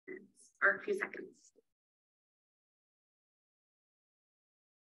for a few seconds.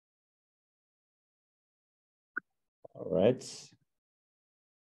 All right.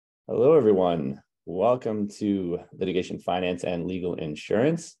 Hello, everyone. Welcome to Litigation Finance and Legal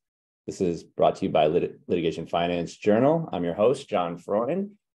Insurance. This is brought to you by Litigation Finance Journal. I'm your host, John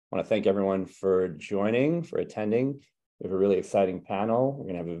Freund. I want to thank everyone for joining, for attending. We have a really exciting panel.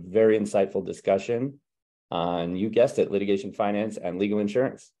 We're going to have a very insightful discussion on, you guessed it, litigation finance and legal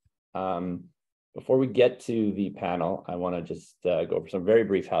insurance. Before we get to the panel, I want to just go over some very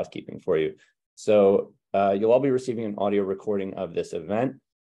brief housekeeping for you. So you'll all be receiving an audio recording of this event.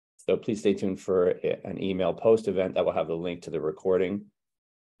 So please stay tuned for an email post-event that will have the link to the recording.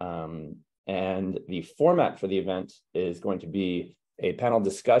 And the format for the event is going to be a panel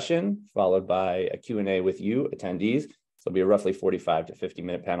discussion followed by a Q&A with you, attendees. So it'll be a roughly 45 to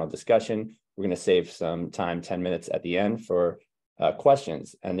 50-minute panel discussion. We're going to save some time, 10 minutes at the end for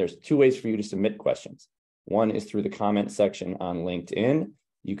questions. And there's two ways for you to submit questions. One is through the comment section on LinkedIn.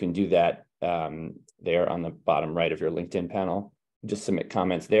 You can do that there on the bottom right of your LinkedIn panel. Just submit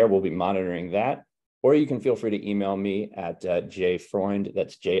comments there. We'll be monitoring that. Or you can feel free to email me at jfreund,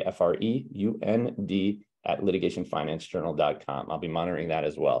 that's JFREUND, at litigationfinancejournal.com. I'll be monitoring that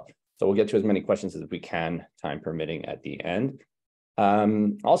as well. So we'll get to as many questions as we can, time permitting, at the end.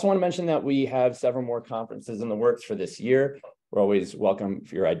 Also want to mention that we have several more conferences in the works for this year. We're always welcome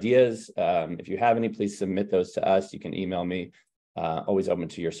for your ideas. If you have any, please submit those to us. You can email me, always open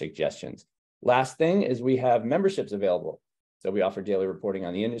to your suggestions. Last thing is we have memberships available. So we offer daily reporting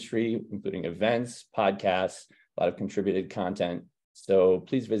on the industry, including events, podcasts, a lot of contributed content. So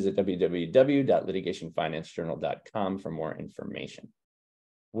please visit www.litigationfinancejournal.com for more information.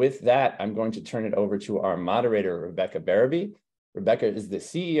 With that, I'm going to turn it over to our moderator, Rebecca Barabee. Rebecca is the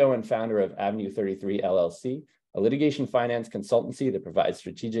CEO and founder of Avenue 33 LLC, a litigation finance consultancy that provides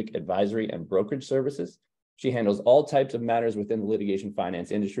strategic advisory and brokerage services. She handles all types of matters within the litigation finance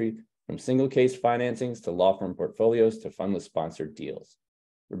industry, from single case financings to law firm portfolios to fundless sponsored deals.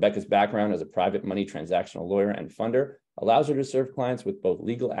 Rebecca's background as a private money transactional lawyer and funder allows her to serve clients with both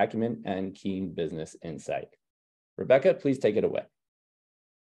legal acumen and keen business insight. Rebecca, please take it away.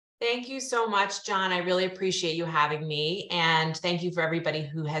 Thank you so much, John. I really appreciate you having me, and thank you for everybody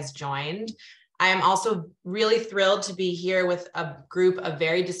who has joined. I am also really thrilled to be here with a group of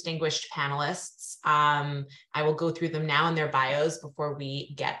very distinguished panelists. I will go through them now in their bios before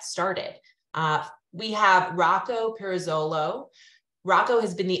we get started. We have Rocco Pirazzolo. Rocco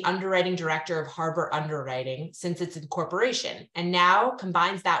has been the underwriting director of Harbor Underwriting since its incorporation, and now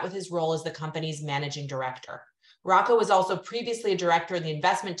combines that with his role as the company's managing director. Rocco was also previously a director in the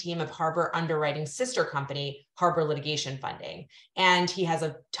investment team of Harbor Underwriting's sister company, Harbor Litigation Funding, and he has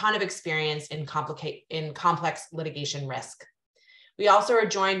a ton of experience in complex litigation risk. We also are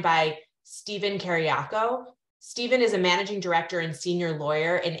joined by Stephen Cariaco. Stephen is a managing director and senior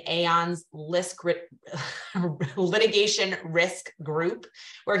lawyer in Aon's litigation risk group,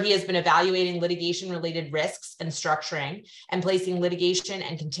 where he has been evaluating litigation-related risks and structuring and placing litigation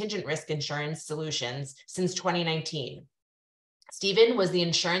and contingent risk insurance solutions since 2019. Stephen was the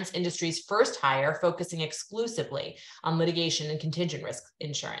insurance industry's first hire focusing exclusively on litigation and contingent risk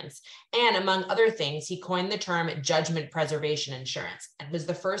insurance. And among other things, he coined the term judgment preservation insurance and was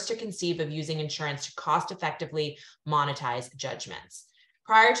the first to conceive of using insurance to cost-effectively monetize judgments.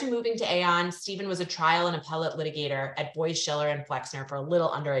 Prior to moving to Aon, Stephen was a trial and appellate litigator at Boies Schiller and Flexner for a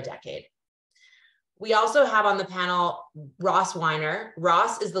little under a decade. We also have on the panel Ross Weiner.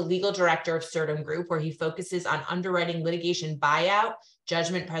 Ross is the legal director of Certum Group, where he focuses on underwriting litigation buyout,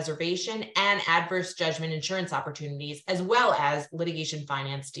 judgment preservation, and adverse judgment insurance opportunities, as well as litigation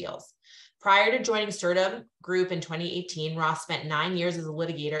finance deals. Prior to joining Certum Group in 2018, Ross spent 9 years as a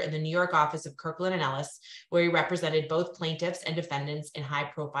litigator in the New York office of Kirkland & Ellis, where he represented both plaintiffs and defendants in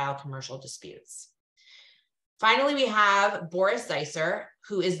high-profile commercial disputes. Finally, we have Boris Zeisser,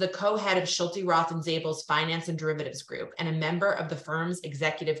 who is the co-head of Schulte, Roth & Zabel's Finance and Derivatives Group and a member of the firm's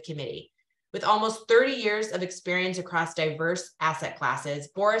executive committee. With almost 30 years of experience across diverse asset classes,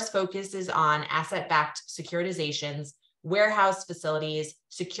 Boris focuses on asset-backed securitizations, warehouse facilities,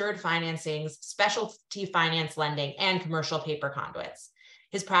 secured financings, specialty finance lending, and commercial paper conduits.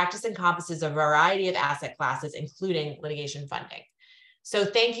 His practice encompasses a variety of asset classes, including litigation funding. So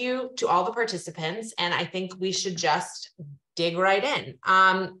thank you to all the participants, and I think we should just dig right in.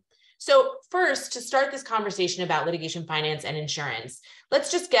 So first, to start this conversation about litigation finance and insurance,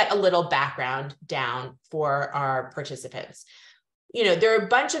 let's just get a little background down for our participants. You know, there are a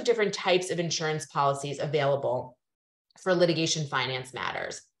bunch of different types of insurance policies available for litigation finance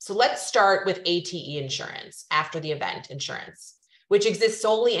matters. So let's start with ATE insurance, after the event insurance, which exists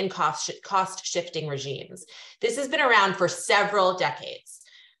solely in cost shifting regimes. This has been around for several decades.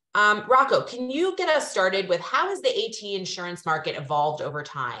 Rocco, can you get us started with how has the AT insurance market evolved over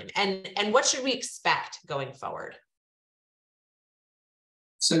time, and what should we expect going forward?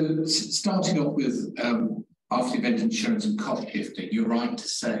 So starting off with after-event insurance and cost shifting, you're right to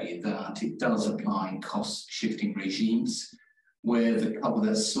say that it does apply in cost-shifting regimes where the cover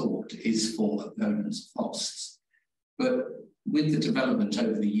that's sought is for opponents' costs. But with the development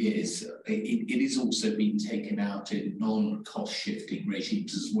over the years, it is also being taken out in non-cost shifting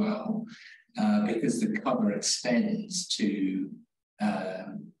regimes as well, because the cover extends to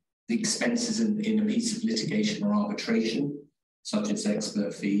the expenses in a piece of litigation or arbitration, such as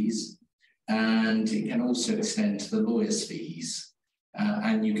expert fees, and it can also extend to the lawyer's fees.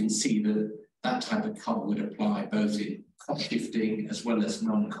 And you can see that that type of cover would apply both in cost shifting as well as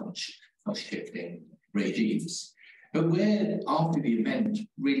non-cost shifting regimes. But where after the event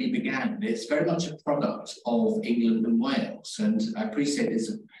really began, it's very much a product of England and Wales. And I appreciate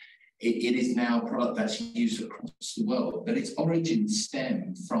it is now a product that's used across the world, but its origins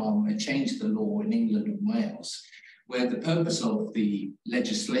stem from a change to the law in England and Wales, where the purpose of the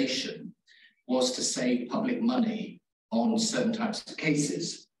legislation was to save public money on certain types of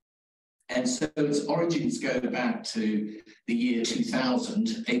cases. And so its origins go back to the year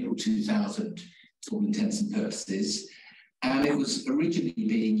 2000, April 2000, to all intents and purposes. And it was originally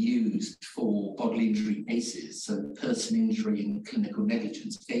being used for bodily injury cases, so person injury and clinical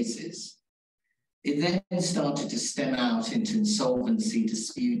negligence cases. It then started to stem out into insolvency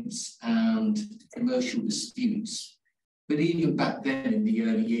disputes and commercial disputes. But even back then in the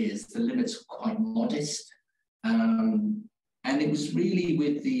early years, the limits were quite modest. And it was really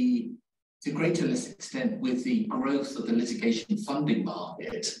with to a greater or less extent, with the growth of the litigation funding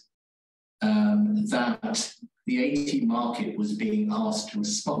market, that the AT market was being asked to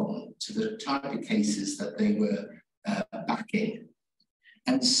respond to the type of cases that they were backing.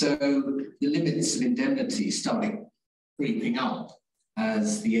 And so the limits of indemnity started creeping up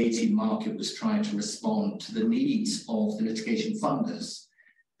as the AT market was trying to respond to the needs of the litigation funders,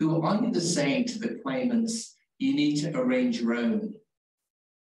 who were either saying to the claimants, you need to arrange your own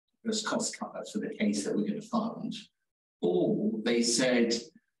first cost cover for the case that we're going to fund, or they said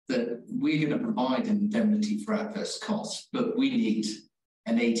that we're going to provide an indemnity for adverse costs, but we need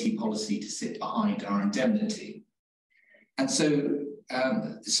an AT policy to sit behind our indemnity. And so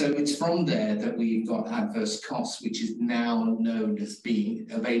it's from there that we've got adverse costs, which is now known as being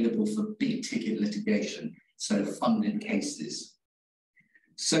available for big ticket litigation, so funded cases.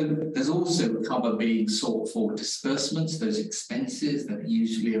 So there's also cover being sought for disbursements, those expenses that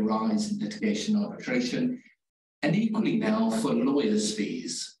usually arise in litigation arbitration, and equally now for lawyers'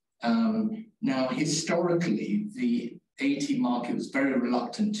 fees. Now, historically, the AT market was very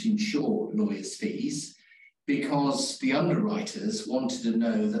reluctant to insure lawyers' fees because the underwriters wanted to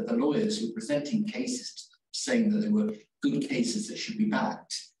know that the lawyers were presenting cases saying that they were good cases that should be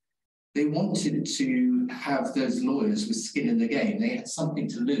backed. They wanted to have those lawyers with skin in the game. They had something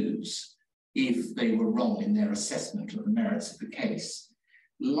to lose if they were wrong in their assessment of the merits of the case.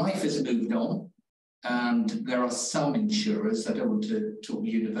 Life has moved on, and there are some insurers, I don't want to talk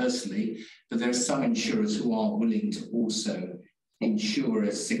universally, but there are some insurers who are willing to also insure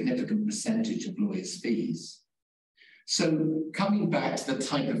a significant percentage of lawyers' fees. So coming back to the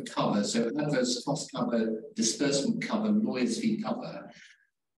type of cover, so adverse cost cover, disbursement cover, lawyers' fee cover,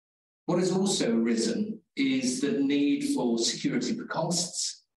 what has also arisen is the need for security for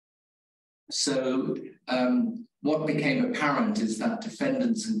costs. So what became apparent is that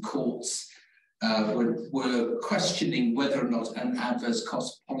defendants and courts were questioning whether or not an adverse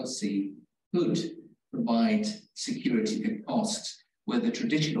cost policy could provide security for cost, where the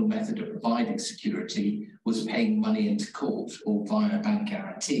traditional method of providing security was paying money into court or via bank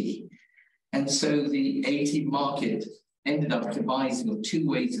guarantee. And so the AT market ended up devising two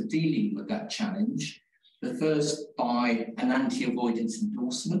ways of dealing with that challenge. The first by an anti-avoidance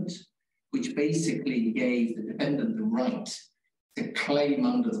endorsement, which basically gave the defendant the right to claim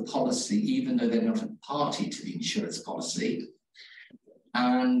under the policy, even though they're not a party to the insurance policy,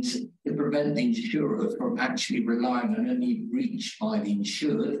 and to prevent the insurer from actually relying on any breach by the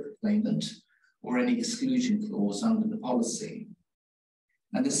insured claimant or any exclusion clause under the policy.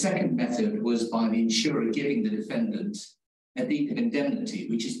 And the second method was by the insurer giving the defendant a deed of indemnity,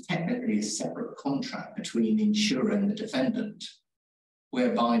 which is technically a separate contract between the insurer and the defendant,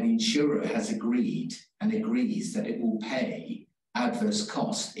 whereby the insurer has agreed and agrees that it will pay adverse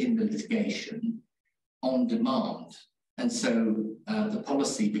costs in the litigation on demand. And so the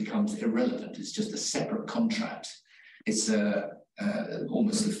policy becomes irrelevant. It's just a separate contract. It's a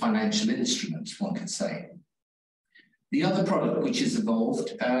almost a financial instrument, one could say. The other product which has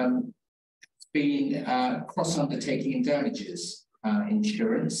evolved been cross-undertaking indemnities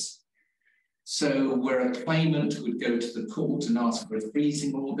insurance. So where a claimant would go to the court and ask for a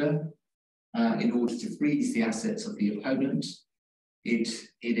freezing order in order to freeze the assets of the opponent, it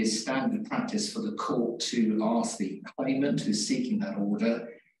is standard practice for the court to ask the claimant who's seeking that order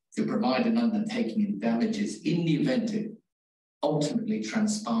to provide an undertaking in damages in the event it ultimately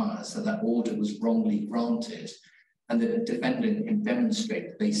transpires that that order was wrongly granted, and the defendant can demonstrate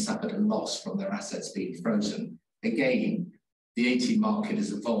that they suffered a loss from their assets being frozen. Again, the AT market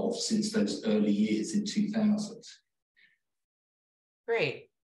has evolved since those early years in 2000. Great.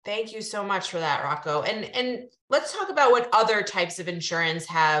 Thank you so much for that, Rocco. And let's talk about what other types of insurance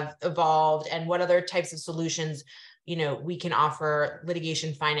have evolved and what other types of solutions, we can offer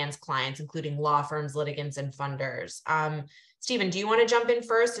litigation finance clients, including law firms, litigants, and funders. Stephen, do you want to jump in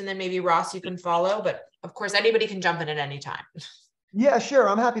first? And then maybe Ross, you can follow, but of course, anybody can jump in at any time. Yeah, sure.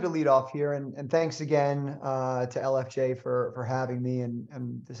 I'm happy to lead off here. And thanks again to LFJ for having me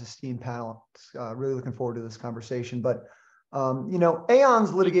and this esteemed panel. Really looking forward to this conversation. But,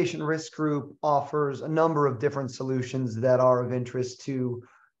 Aon's Litigation Risk Group offers a number of different solutions that are of interest to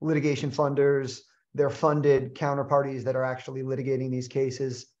litigation funders, their funded counterparties that are actually litigating these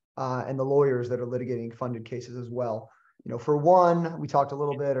cases, and the lawyers that are litigating funded cases as well. For one, we talked a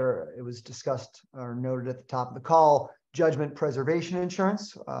little bit, or it was discussed or noted at the top of the call, judgment preservation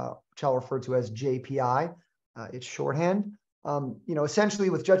insurance, which I'll refer to as JPI, it's shorthand. Essentially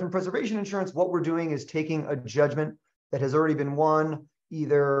with judgment preservation insurance, what we're doing is taking a judgment that has already been won,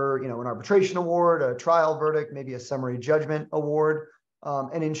 either, an arbitration award, a trial verdict, maybe a summary judgment award,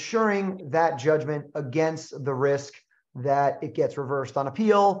 and ensuring that judgment against the risk that it gets reversed on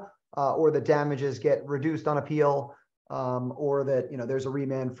appeal, or the damages get reduced on appeal, or that, there's a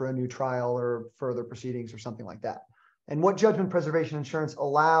remand for a new trial or further proceedings or something like that. And what judgment preservation insurance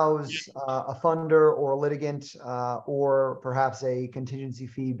allows a funder or a litigant or perhaps a contingency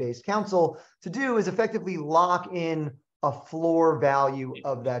fee-based counsel to do is effectively lock in a floor value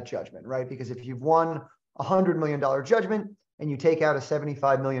of that judgment, right? Because if you've won a $100 million judgment and you take out a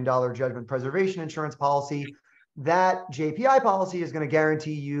 $75 million judgment preservation insurance policy, that JPI policy is going to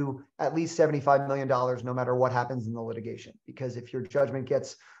guarantee you at least $75 million no matter what happens in the litigation. Because if your judgment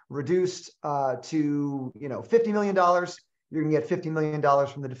gets reduced to $50 million, you're going to get $50 million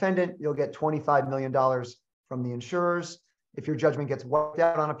from the defendant. You'll get $25 million from the insurers. If your judgment gets wiped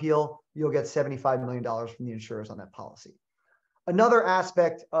out on appeal, you'll get $75 million from the insurers on that policy. Another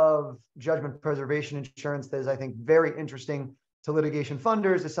aspect of judgment preservation insurance that is, I think, very interesting to litigation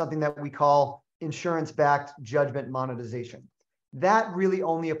funders is something that we call insurance-backed judgment monetization. That really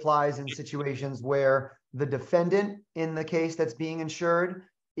only applies in situations where the defendant in the case that's being insured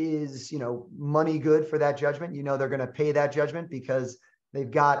is, money good for that judgment. They're going to pay that judgment because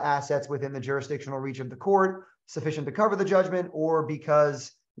they've got assets within the jurisdictional reach of the court sufficient to cover the judgment, or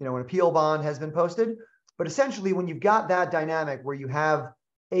because, an appeal bond has been posted. But essentially, when you've got that dynamic where you have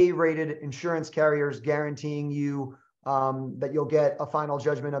A-rated insurance carriers guaranteeing you that you'll get a final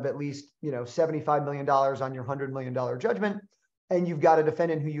judgment of at least, $75 million on your $100 million judgment, and you've got a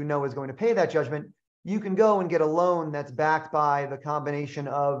defendant who is going to pay that judgment, you can go and get a loan that's backed by the combination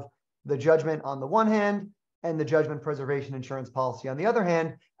of the judgment on the one hand and the judgment preservation insurance policy on the other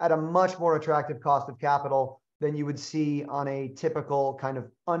hand, at a much more attractive cost of capital than you would see on a typical kind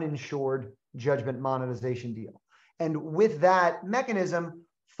of uninsured judgment monetization deal. And with that mechanism,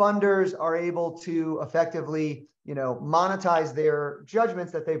 funders are able to effectively, monetize their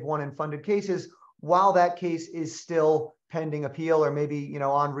judgments that they've won in funded cases while that case is still pending appeal, or maybe,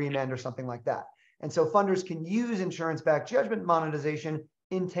 on remand or something like that. And so funders can use insurance-backed judgment monetization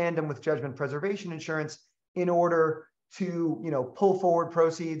in tandem with judgment preservation insurance in order to, pull forward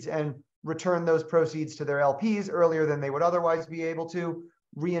proceeds and return those proceeds to their LPs earlier than they would otherwise be able to,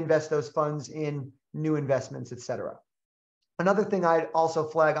 reinvest those funds in new investments, et cetera. Another thing I'd also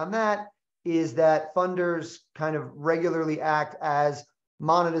flag on that is that funders kind of regularly act as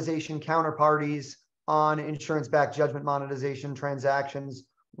monetization counterparties on insurance-backed judgment monetization transactions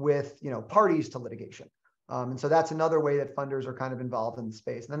with, parties to litigation. And so that's another way that funders are kind of involved in the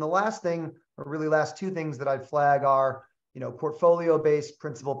space. And then the last thing, or really last two things that I'd flag are, portfolio-based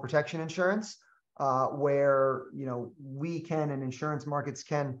principal protection insurance, where, we can, and insurance markets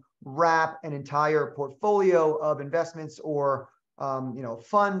can, wrap an entire portfolio of investments or,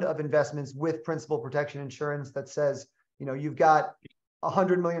 fund of investments with principal protection insurance that says, you've got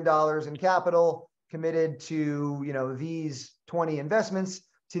 $100 million in capital committed to, these 20 investments.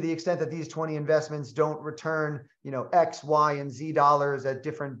 to the extent that these 20 investments don't return, X, Y, and Z dollars at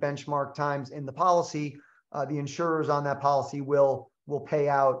different benchmark times in the policy, the insurers on that policy will pay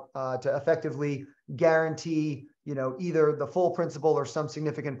out to effectively guarantee, either the full principal or some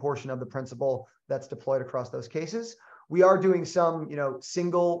significant portion of the principal that's deployed across those cases. We are doing some,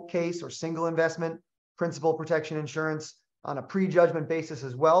 single case or single investment principal protection insurance on a pre-judgment basis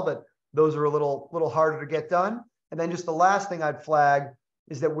as well, but those are a little harder to get done. And then just the last thing I'd flag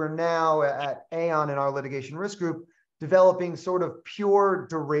is that we're now at Aon in our litigation risk group developing sort of pure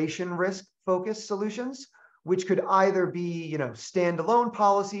duration risk focused solutions, which could either be, standalone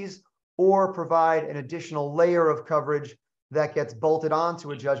policies or provide an additional layer of coverage that gets bolted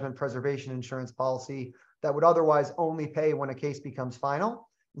onto a judgment preservation insurance policy that would otherwise only pay when a case becomes final.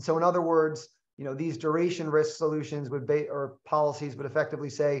 And so in other words, these duration risk solutions or policies would effectively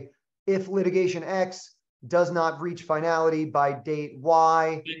say, if litigation X does not reach finality by date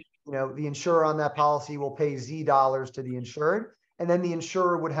Y, the insurer on that policy will pay Z dollars to the insured. And then the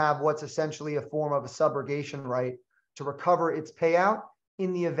insurer would have what's essentially a form of a subrogation right to recover its payout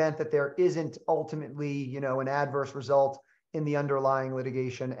in the event that there isn't ultimately, an adverse result in the underlying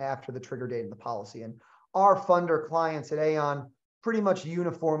litigation after the trigger date of the policy. And our funder clients at Aon pretty much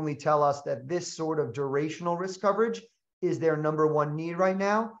uniformly tell us that this sort of durational risk coverage is their number one need right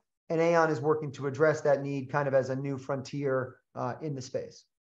now. And Aon is working to address that need kind of as a new frontier in the space.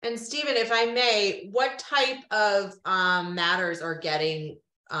 And Stephen, if I may, what type of matters are getting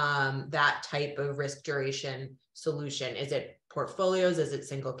that type of risk duration solution? Is it portfolios? Is it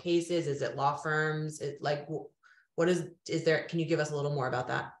single cases? Is it law firms? What is there? Can you give us a little more about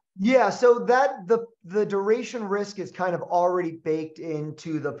that? Yeah, so that the duration risk is kind of already baked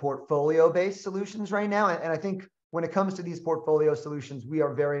into the portfolio-based solutions right now. And I think when it comes to these portfolio solutions, we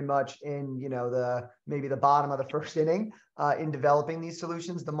are very much in, maybe the bottom of the first inning in developing these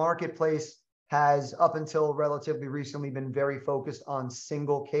solutions. The marketplace has up until relatively recently been very focused on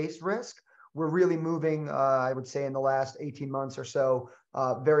single case risk. We're really moving, I would say in the last 18 months or so,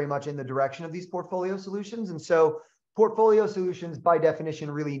 very much in the direction of these portfolio solutions. And so portfolio solutions by definition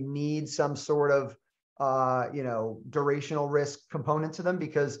really need some sort of, durational risk component to them,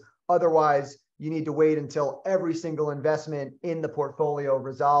 because otherwise you need to wait until every single investment in the portfolio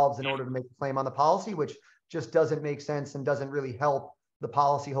resolves in order to make a claim on the policy, which just doesn't make sense and doesn't really help the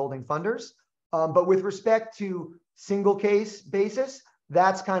policy holding funders. But with respect to single case basis,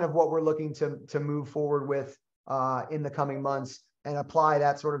 that's kind of what we're looking to move forward with in the coming months and apply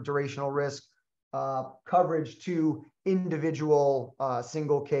that sort of durational risk coverage to individual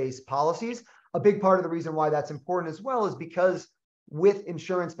single case policies. A big part of the reason why that's important as well is because with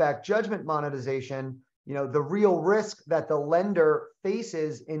insurance-backed judgment monetization, the real risk that the lender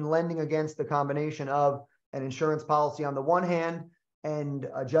faces in lending against the combination of an insurance policy on the one hand and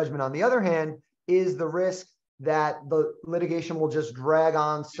a judgment on the other hand is the risk that the litigation will just drag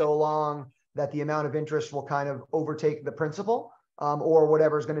on so long that the amount of interest will kind of overtake the principal, or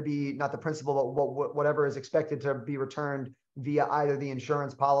whatever is going to be, not the principal, but whatever is expected to be returned via either the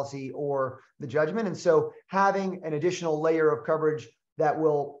insurance policy or the judgment. And so having an additional layer of coverage that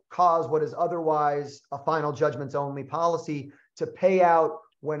will cause what is otherwise a final judgments only policy to pay out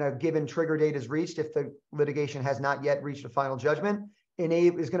when a given trigger date is reached, if the litigation has not yet reached a final judgment,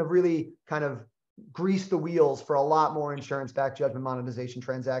 is going to really kind of grease the wheels for a lot more insurance-backed judgment monetization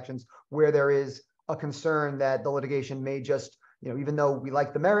transactions where there is a concern that the litigation may just, even though we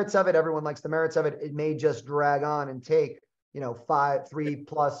like the merits of it, everyone likes the merits of it, it may just drag on and take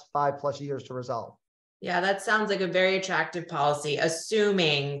 5+ years to resolve. Yeah, that sounds like a very attractive policy,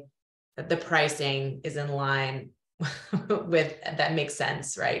 assuming that the pricing is in line with, that makes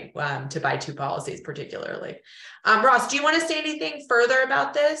sense, right? To buy two policies particularly. Ross, do you want to say anything further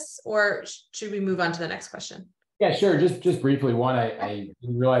about this, or should we move on to the next question? Yeah, sure. Just briefly, one, I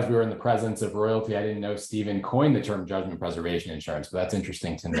didn't realize we were in the presence of royalty. I didn't know Stephen coined the term judgment preservation insurance, but that's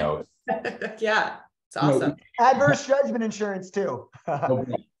interesting to note. Yeah. It's awesome. Adverse judgment insurance too.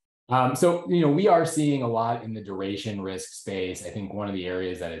 So, we are seeing a lot in the duration risk space. I think one of the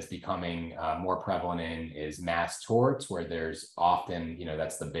areas that is becoming more prevalent in is mass torts, where there's often,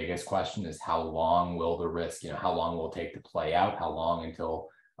 that's the biggest question is how long will the risk, how long will it take to play out? How long until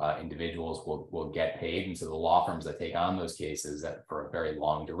individuals will get paid? And so the law firms that take on those cases that for a very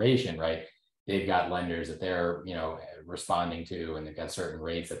long duration, right? They've got lenders that they're, responding to, and they've got certain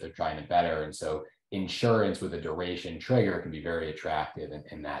rates that they're trying to better. And so insurance with a duration trigger can be very attractive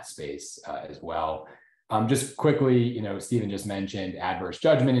in that space as well. Just quickly, Stephen just mentioned adverse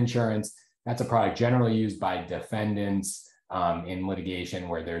judgment insurance. That's a product generally used by defendants in litigation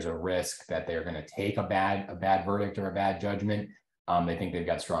where there's a risk that they're going to take a bad verdict or a bad judgment. They think they've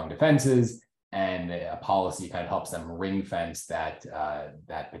got strong defenses, and a policy kind of helps them ring fence that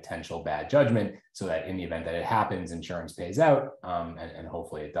potential bad judgment, so that in the event that it happens, insurance pays out, and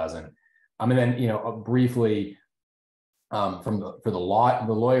hopefully it doesn't. And then briefly, for the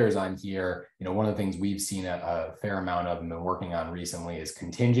lawyers on here, one of the things we've seen a fair amount of and been working on recently is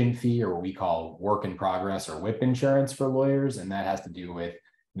contingent fee, or what we call work in progress or WIP insurance for lawyers, and that has to do with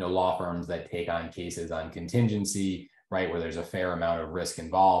law firms that take on cases on contingency, right, where there's a fair amount of risk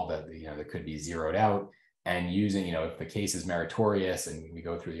involved that that could be zeroed out, and using if the case is meritorious and we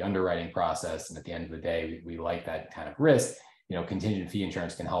go through the underwriting process, and at the end of the day we like that kind of risk, contingent fee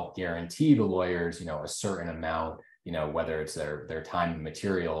insurance can help guarantee the lawyers a certain amount, whether it's their time and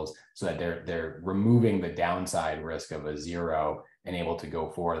materials, so that they're removing the downside risk of a zero and able to go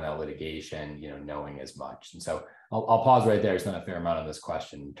forward in that litigation, knowing as much. And so I'll pause right there. It's been a fair amount on this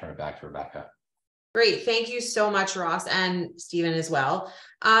question and turn it back to Rebecca. Great. Thank you so much, Ross, and Stephen as well.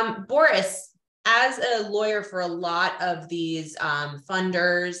 Boris, as a lawyer for a lot of these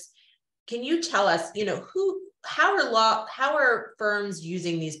funders, can you tell us, how are firms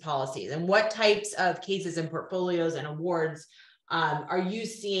using these policies, and what types of cases and portfolios and awards are you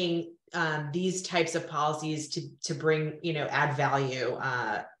seeing these types of policies to bring, add value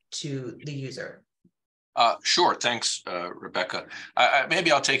to the user? Sure. Thanks, Rebecca.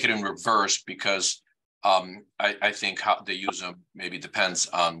 Maybe I'll take it in reverse, because I think how the user maybe depends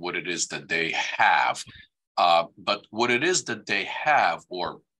on what it is that they have. But what it is that they have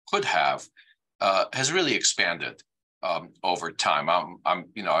or could have has really expanded over time. I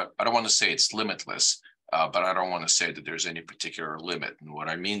don't want to say it's limitless, but I don't want to say that there's any particular limit. And what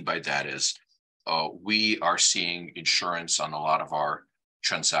I mean by that is we are seeing insurance on a lot of our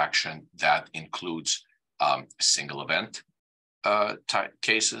transaction that includes single event type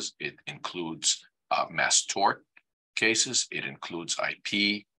cases. It includes mass tort cases. It includes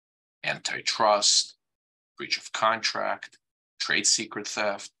IP, antitrust, breach of contract, trade secret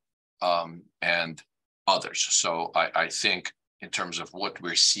theft, and others. So I think in terms of what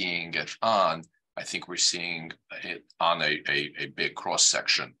we're seeing it on, I think we're seeing it on a big cross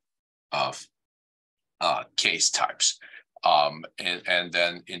section of case types. And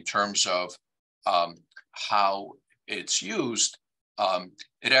then in terms of how it's used,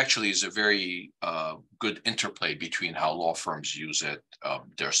 it actually is a very good interplay between how law firms use it.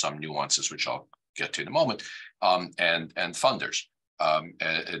 There are some nuances which I'll get to in a moment, and funders.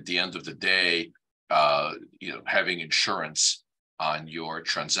 At the end of the day, having insurance on your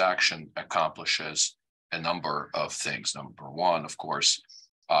transaction accomplishes a number of things. Number one, of course,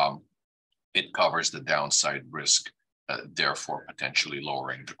 it covers the downside risk, therefore potentially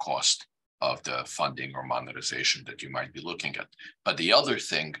lowering the cost of the funding or monetization that you might be looking at. But the other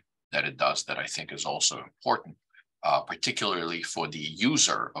thing that it does that I think is also important, particularly for the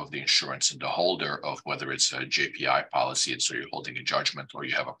user of the insurance and the holder of whether it's a JPI policy, and so you're holding a judgment, or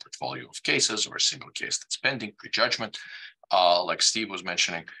you have a portfolio of cases or a single case that's pending pre-judgment, like Steve was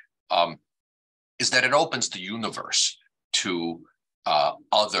mentioning, is that it opens the universe to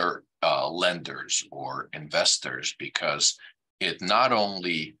other lenders or investors, because it not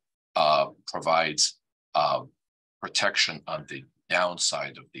only provides protection on the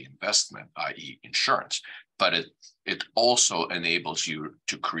downside of the investment, i.e. insurance, but it also enables you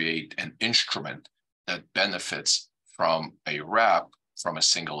to create an instrument that benefits from a wrap from a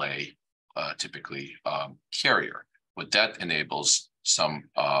single A, typically carrier. What that enables some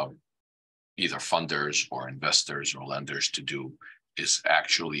either funders or investors or lenders to do is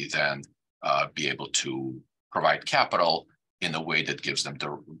actually then be able to provide capital in a way that gives them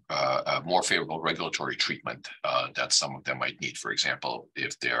the more favorable regulatory treatment that some of them might need. For example,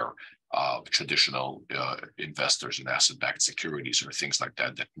 if they're traditional investors in asset-backed securities or things like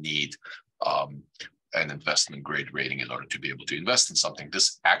that that need an investment grade rating in order to be able to invest in something,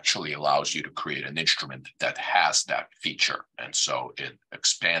 this actually allows you to create an instrument that has that feature. And so it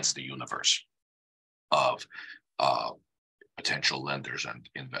expands the universe of potential lenders and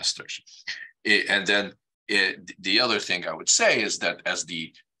investors. And then the other thing I would say is that as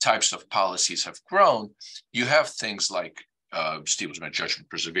the types of policies have grown, you have things like Steve was mentioning judgment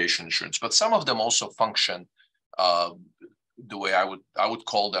preservation insurance, but some of them also function the way I would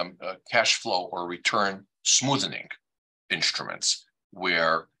call them cash flow or return smoothing instruments,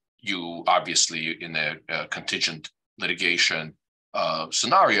 where you obviously in a contingent litigation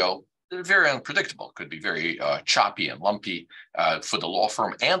scenario, they're very unpredictable, could be very choppy and lumpy for the law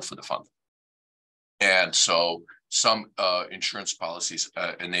firm and for the fund. And so some insurance policies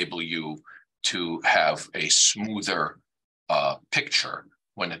enable you to have a smoother picture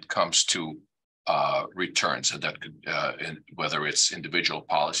when it comes to returns, and that could, whether it's individual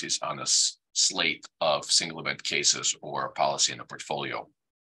policies on a slate of single event cases or a policy in a portfolio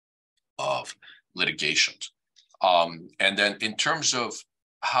of litigations. And then in terms of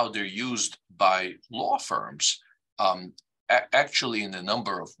how they're used by law firms, actually in a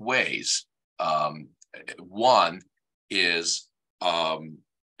number of ways. One is,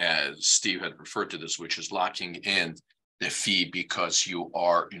 as Steve had referred to this, which is locking in the fee because you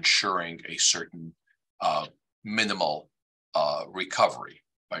are insuring a certain minimal recovery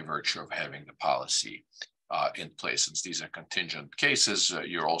by virtue of having the policy in place. Since these are contingent cases,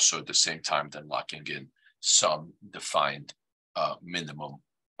 you're also at the same time then locking in some defined minimum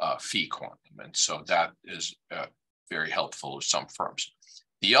fee quantum. And so that is very helpful to some firms.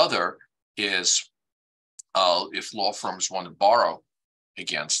 The other is if law firms want to borrow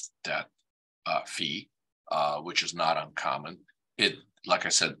against that fee, which is not uncommon, it, like I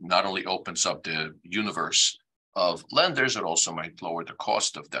said, not only opens up the universe of lenders, it also might lower the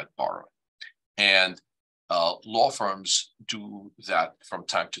cost of that borrowing. And law firms do that from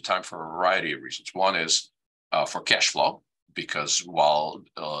time to time for a variety of reasons. One is for cash flow, because while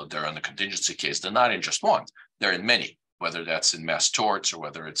they're in a contingency case, they're not in just one, they're in many, whether that's in mass torts or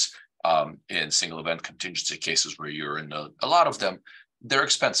whether it's in single event contingency cases where you're in a lot of them, they're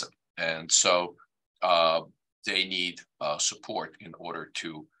expensive. And so they need support in order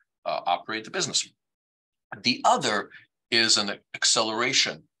to operate the business. The other is an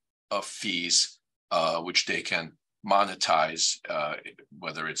acceleration of fees, which they can monetize,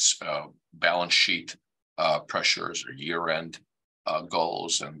 whether it's balance sheet pressures or year-end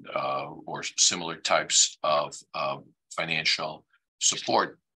goals and or similar types of financial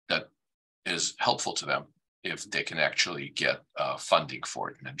support that is helpful to them if they can actually get funding for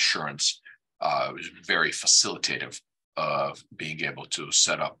it. And insurance is very facilitative of being able to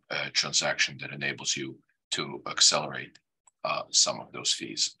set up a transaction that enables you to accelerate some of those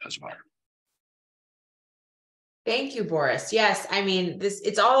fees as well. Thank you, Boris. Yes, I mean,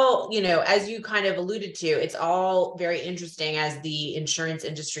 it's all, as you kind of alluded to, it's all very interesting as the insurance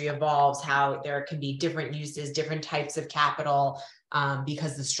industry evolves, how there can be different uses, different types of capital,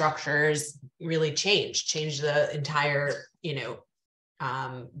 because the structures really change the entire,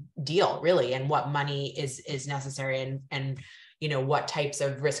 deal really, and what money is necessary and what types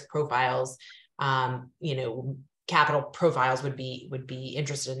of risk profiles, capital profiles would be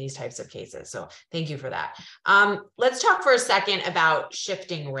interested in these types of cases. So thank you for that. Let's talk for a second about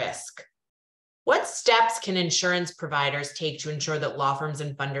shifting risk. What steps can insurance providers take to ensure that law firms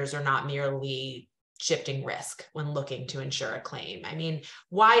and funders are not merely shifting risk when looking to insure a claim? I mean,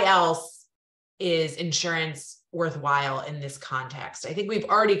 why else is insurance worthwhile in this context? I think we've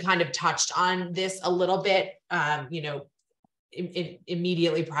already kind of touched on this a little bit,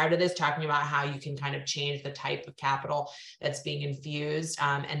 immediately prior to this, talking about how you can kind of change the type of capital that's being infused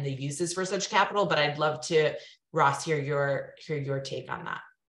and the uses for such capital. But I'd love to, Ross, hear your take on that.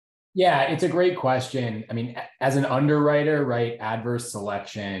 Yeah, it's a great question. I mean, as an underwriter, right, adverse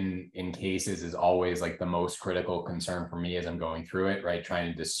selection in cases is always like the most critical concern for me as I'm going through it, right? Trying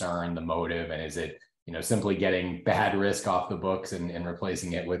to discern the motive, and is it, simply getting bad risk off the books and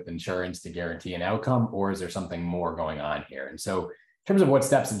replacing it with insurance to guarantee an outcome, or is there something more going on here? And so in terms of what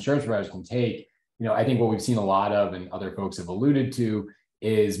steps insurance providers can take, I think what we've seen a lot of, and other folks have alluded to,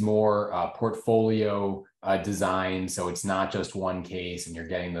 is more portfolio design. So it's not just one case and you're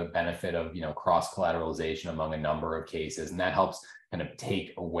getting the benefit of, cross collateralization among a number of cases. And that helps kind of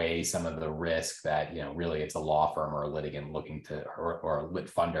take away some of the risk that, really it's a law firm or a litigant looking to, or a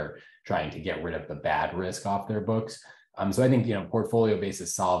lit funder trying to get rid of the bad risk off their books. So I think, portfolio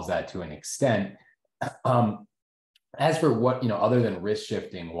basis solves that to an extent. As for what, other than risk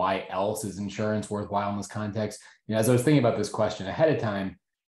shifting, why else is insurance worthwhile in this context? As I was thinking about this question ahead of time,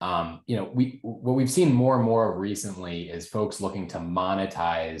 what we've seen more and more of recently is folks looking to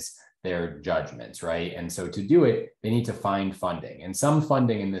monetize their judgments, right? And so to do it, they need to find funding. And some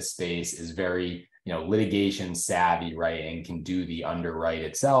funding in this space is very, litigation savvy, right? And can do the underwrite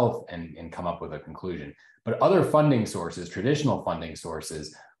itself and come up with a conclusion. But other funding sources, traditional funding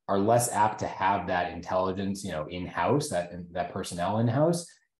sources, are less apt to have that intelligence, in-house, that personnel in-house.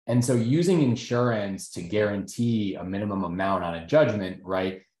 And so using insurance to guarantee a minimum amount on a judgment,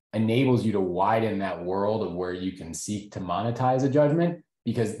 right, enables you to widen that world of where you can seek to monetize a judgment,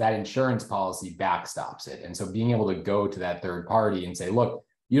 because that insurance policy backstops it. And so being able to go to that third party and say, look,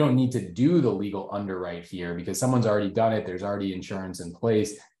 you don't need to do the legal underwrite here because someone's already done it. There's already insurance in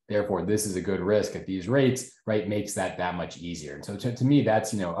place. Therefore, this is a good risk at these rates, right? Makes that much easier. And so to me,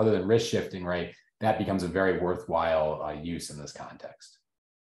 that's, other than risk shifting, right, that becomes a very worthwhile use in this context.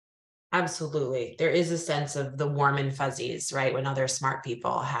 Absolutely. There is a sense of the warm and fuzzies, right? When other smart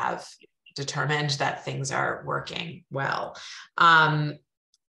people have determined that things are working well.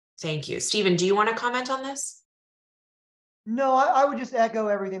 Thank you. Stephen, do you want to comment on this? No, I would just echo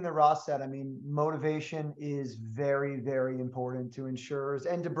everything that Ross said. I mean, motivation is very, very important to insurers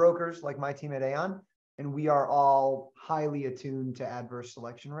and to brokers like my team at Aon. And we are all highly attuned to adverse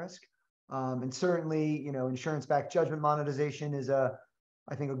selection risk. And certainly, insurance-backed judgment monetization is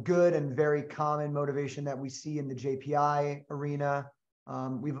I think, a good and very common motivation that we see in the JPI arena.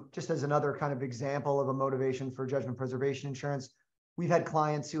 We've just as another kind of example of a motivation for judgment preservation insurance, we've had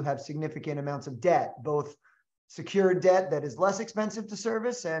clients who have significant amounts of debt, both secured debt that is less expensive to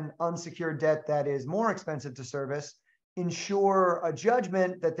service and unsecured debt that is more expensive to service, insure a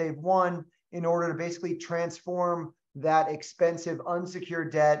judgment that they've won in order to basically transform that expensive unsecured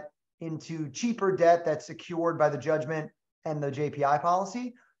debt into cheaper debt that's secured by the judgment and the JPI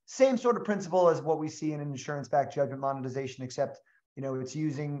policy. Same sort of principle as what we see in an insurance-backed judgment monetization, except it's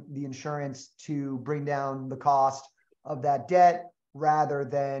using the insurance to bring down the cost of that debt rather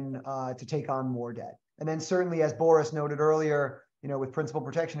than to take on more debt. And then certainly, as Boris noted earlier, with principal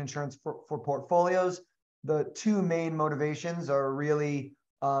protection insurance for portfolios, the two main motivations are really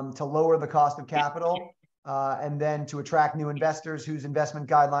to lower the cost of capital and then to attract new investors whose investment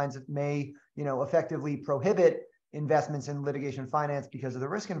guidelines may effectively prohibit investments in litigation finance because of the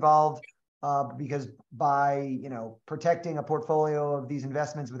risk involved, because by protecting a portfolio of these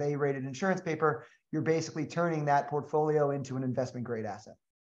investments with A-rated insurance paper, you're basically turning that portfolio into an investment grade asset.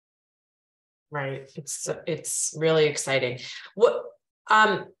 Right. It's really exciting.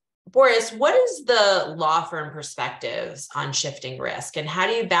 Boris, what is the law firm perspectives on shifting risk, and how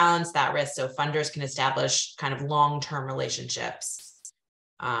do you balance that risk so funders can establish kind of long-term relationships?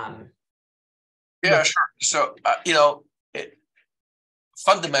 Yeah, sure. So,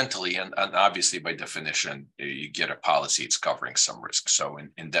 fundamentally, and obviously by definition, you get a policy, it's covering some risk. So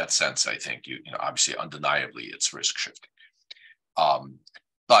in that sense, I think, obviously, undeniably, it's risk shifting.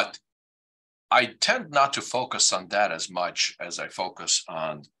 But I tend not to focus on that as much as I focus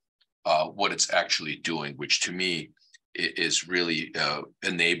on what it's actually doing, which to me is really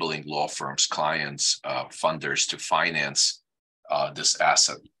enabling law firms, clients, funders to finance this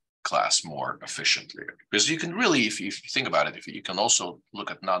asset class more efficiently. Because you can really, if you think about it, if you can also look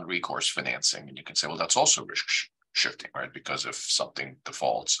at non-recourse financing, and you can say, well, that's also risk shifting, right? Because if something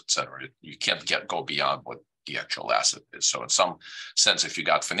defaults, et cetera, you can't go beyond what the actual asset is. So in some sense, if you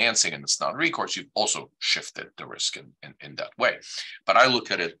got financing and it's non-recourse, you've also shifted the risk in that way. But I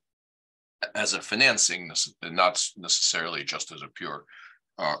look at it as a financing, not necessarily just as a pure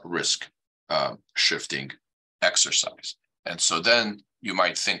risk shifting exercise. And so then you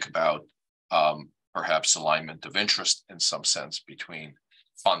might think about perhaps alignment of interest in some sense between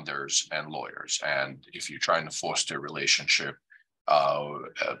funders and lawyers. And if you're trying to foster a relationship, a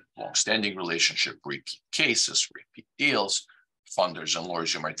long-standing relationship, repeat cases, repeat deals, funders and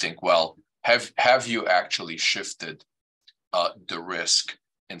lawyers, you might think, well, have you actually shifted the risk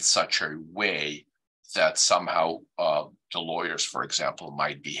in such a way that somehow the lawyers, for example,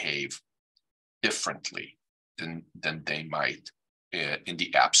 might behave differently than they might in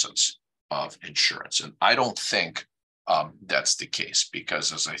the absence of insurance? And I don't think that's the case,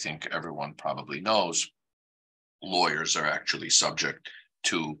 because as I think everyone probably knows, lawyers are actually subject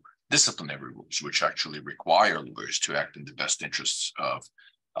to disciplinary rules, which actually require lawyers to act in the best interests of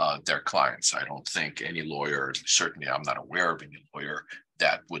their clients. I don't think any lawyer, certainly I'm not aware of any lawyer,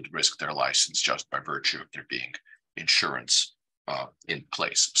 that would risk their license just by virtue of there being insurance in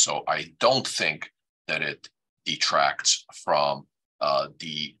place. So I don't think that it detracts from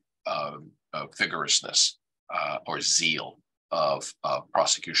the vigorousness or zeal of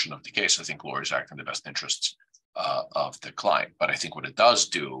prosecution of the case. I think lawyers act in the best interests of the client. But I think what it does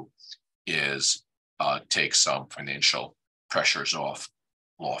do is take some financial pressures off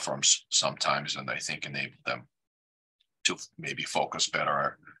law firms sometimes, and I think enable them to maybe focus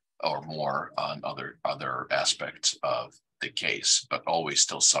better or more on other aspects of the case, but always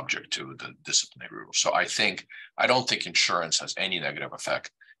still subject to the disciplinary rules. So I don't think insurance has any negative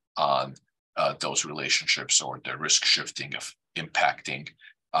effect on those relationships or the risk shifting of impacting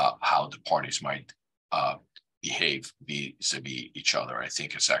how the parties might behave vis-a-vis each other. I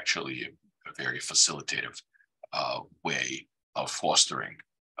think it's actually a very facilitative way of fostering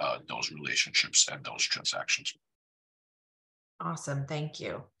those relationships and those transactions. Awesome, thank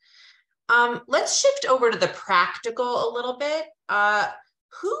you. Let's shift over to the practical a little bit.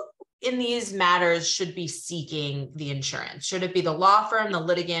 Who in these matters should be seeking the insurance? Should it be the law firm, the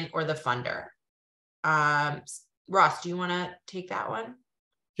litigant, or the funder? Ross, do you want to take that one?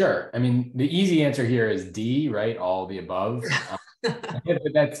 Sure. I mean, the easy answer here is D, right? All the above.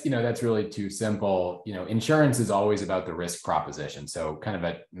 That's really too simple. Insurance is always about the risk proposition. So kind of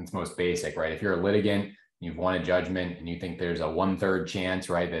at its most basic, right? If you're a litigant, you've won a judgment and you think there's a 1/3 chance,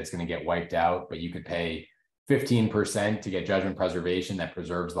 right, that it's going to get wiped out, but you could pay 15% to get judgment preservation that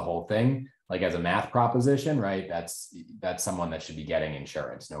preserves the whole thing. Like as a math proposition, right? That's someone that should be getting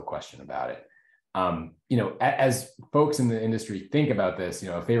insurance, no question about it. As folks in the industry think about this,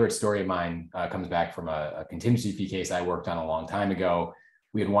 a favorite story of mine comes back from a contingency fee case I worked on a long time ago.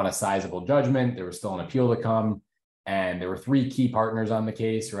 We had won a sizable judgment. There was still an appeal to come. And there were 3 key partners on the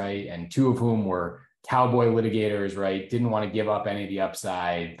case, right? And 2 of whom were cowboy litigators, right? Didn't want to give up any of the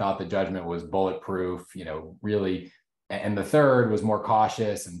upside, thought the judgment was bulletproof, really. And the third was more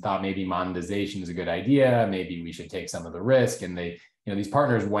cautious and thought maybe monetization is a good idea. Maybe we should take some of the risk. And these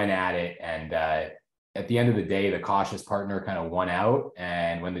partners went at it. And at the end of the day, the cautious partner kind of won out.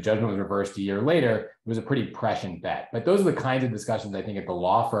 And when the judgment was reversed a year later, it was a pretty prescient bet. But those are the kinds of discussions I think at the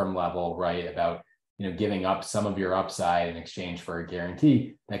law firm level, right, about giving up some of your upside in exchange for a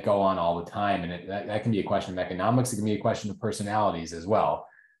guarantee that go on all the time. And that can be a question of economics. It can be a question of personalities as well.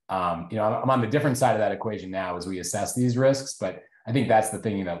 I'm on the different side of that equation now as we assess these risks, but I think that's the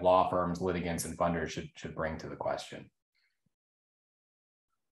thinking that law firms, litigants, and funders should bring to the question.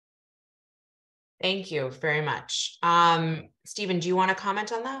 Thank you very much. Stephen, do you want to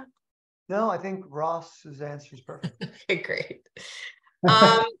comment on that? No, I think Ross's answer is perfect. Okay, great.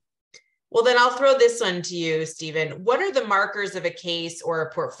 Well, then I'll throw this one to you, Stephen. What are the markers of a case or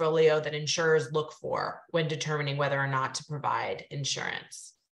a portfolio that insurers look for when determining whether or not to provide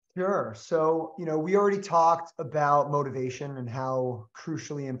insurance? Sure. So, we already talked about motivation and how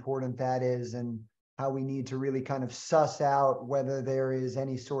crucially important that is, and how we need to really kind of suss out whether there is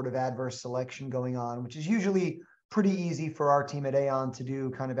any sort of adverse selection going on, which is usually pretty easy for our team at Aon to do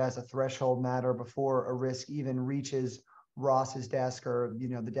kind of as a threshold matter before a risk even reaches Ross's desk or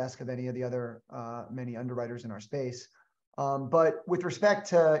the desk of any of the other many underwriters in our space. But with respect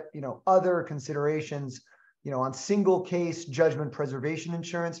to other considerations, on single case judgment preservation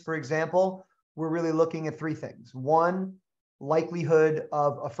insurance, for example, we're really looking at 3 things. 1, likelihood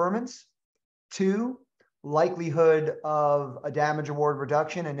of affirmance. 2, likelihood of a damage award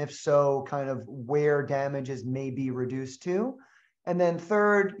reduction, and if so, kind of where damages may be reduced to. And then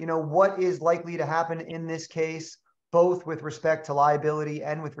 3rd, what is likely to happen in this case, both with respect to liability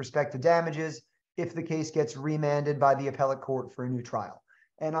and with respect to damages, if the case gets remanded by the appellate court for a new trial.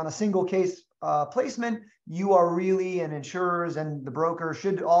 And on a single case placement, you are really, and insurers and the broker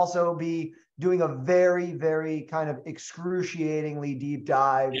should also be doing a very, very kind of excruciatingly deep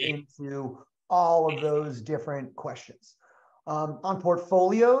dive into all of those different questions. On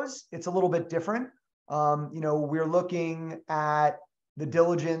portfolios, it's a little bit different. We're looking at the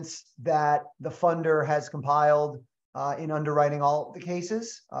diligence that the funder has compiled in underwriting all of the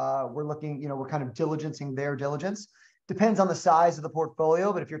cases. We're looking, we're kind of diligencing their diligence. Depends on the size of the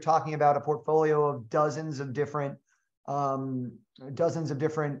portfolio, but if you're talking about a portfolio of dozens of different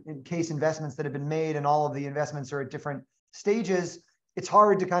case investments that have been made, and all of the investments are at different stages, it's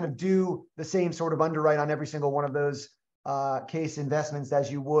hard to kind of do the same sort of underwrite on every single one of those case investments as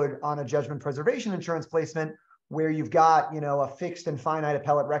you would on a judgment preservation insurance placement, where you've got, a fixed and finite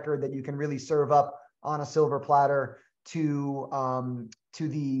appellate record that you can really serve up on a silver platter to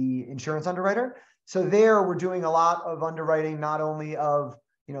the insurance underwriter. So there we're doing a lot of underwriting, not only of,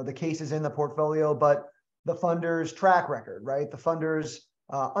 the cases in the portfolio, but the funder's track record, right? The funder's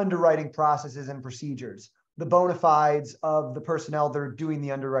underwriting processes and procedures, the bona fides of the personnel that are doing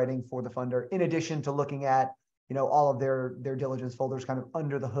the underwriting for the funder, in addition to looking at, all of their diligence folders kind of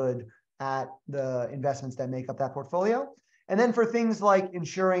under the hood at the investments that make up that portfolio. And then for things like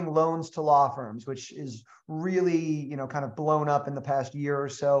insuring loans to law firms, which is really, kind of blown up in the past year or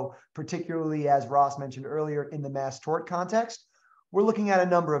so, particularly as Ross mentioned earlier in the mass tort context, we're looking at a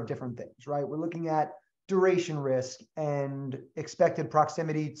number of different things, right? We're looking at duration risk and expected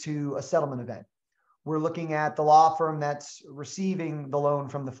proximity to a settlement event. We're looking at the law firm that's receiving the loan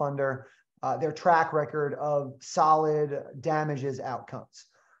from the funder, their track record of solid damages outcomes.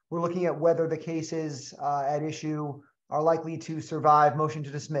 We're looking at whether the cases at issue are likely to survive motion to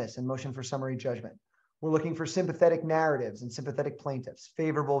dismiss and motion for summary judgment. We're looking for sympathetic narratives and sympathetic plaintiffs,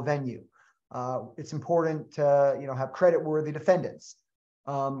 favorable venue. It's important to have credit-worthy defendants.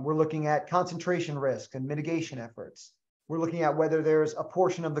 We're looking at concentration risk and mitigation efforts. We're looking at whether there's a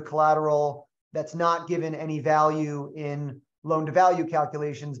portion of the collateral that's not given any value in loan-to-value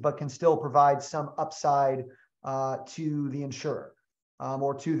calculations, but can still provide some upside to the insurer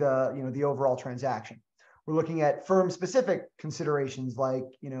or to the overall transaction. We're looking at firm-specific considerations like,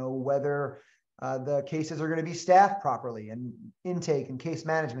 whether the cases are going to be staffed properly and intake and case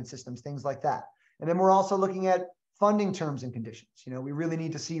management systems, things like that. And then we're also looking at funding terms and conditions. We really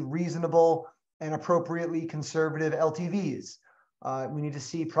need to see reasonable and appropriately conservative LTVs. We need to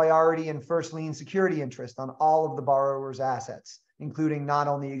see priority and first lien security interest on all of the borrower's assets, including not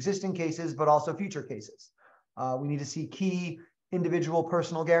only existing cases, but also future cases. We need to see key individual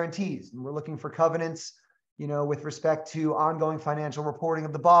personal guarantees. And we're looking for covenants, with respect to ongoing financial reporting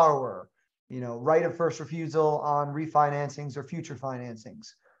of the borrower, right of first refusal on refinancings or future financings,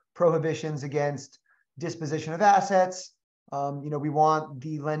 prohibitions against disposition of assets. We want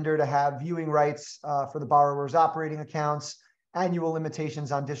the lender to have viewing rights for the borrower's operating accounts, annual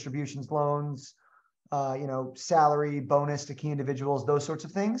limitations on distributions, loans, salary, bonus to key individuals, those sorts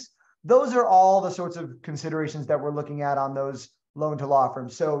of things. Those are all the sorts of considerations that we're looking at on those loan to law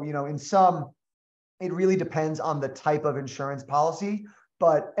firms. So, in sum, it really depends on the type of insurance policy,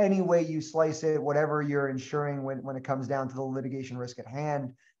 but any way you slice it, whatever you're insuring when it comes down to the litigation risk at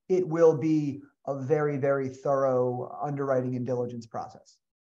hand, it will be a very, very thorough underwriting and diligence process.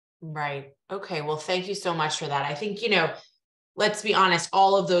 Right. Okay. Well, thank you so much for that. I think, let's be honest,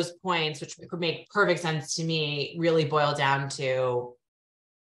 all of those points, which could make perfect sense to me, really boil down to,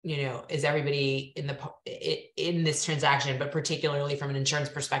 is everybody in this transaction, but particularly from an insurance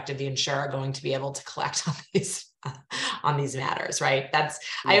perspective, the insurer going to be able to collect on these matters, right?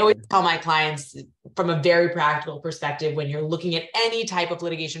 I always tell my clients from a very practical perspective, when you're looking at any type of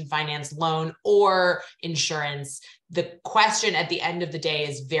litigation finance loan or insurance, the question at the end of the day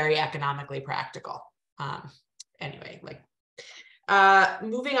is very economically practical. Anyway,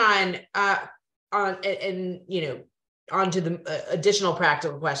 moving on, on to the additional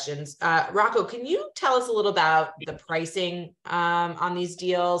practical questions. Rocco, can you tell us a little about the pricing on these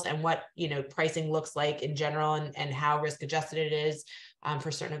deals and what pricing looks like in general and how risk adjusted it is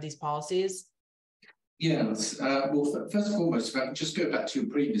for certain of these policies? Yes. Well, first and foremost, if I can just go back to your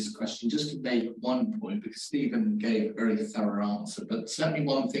previous question, just to make one point, because Stephen gave a very thorough answer, but certainly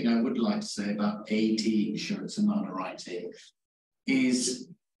one thing I would like to say about AT insurance and underwriting is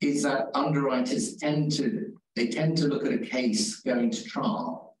that underwriters tend to look at a case going to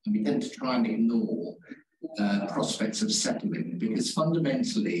trial, and we tend to try and ignore prospects of settlement, because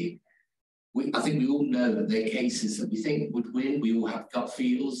fundamentally, I think we all know that there are cases that we think would win. We all have gut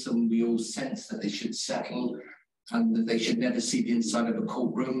feels, and we all sense that they should settle and that they should never see the inside of a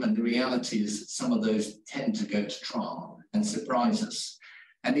courtroom. And the reality is that some of those tend to go to trial and surprise us.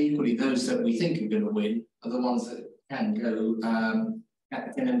 And equally, those that we think are going to win are the ones that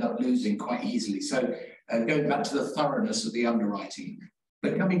can end up losing quite easily. So going back to the thoroughness of the underwriting.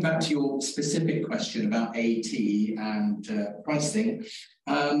 But coming back to your specific question about AT and pricing,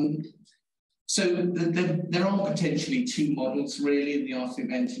 so there are potentially two models really in the after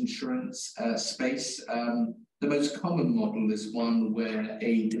event insurance space. The most common model is one where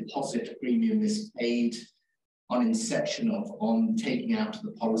a deposit premium is paid on inception on taking out of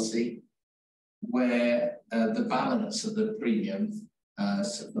the policy, where the balance of the premium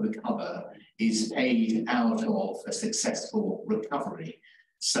for the cover is paid out of a successful recovery.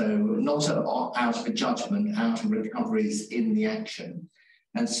 So not out of a judgment, out of recoveries in the action.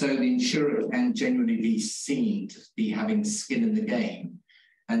 And so the insurer can genuinely be seen to be having skin in the game.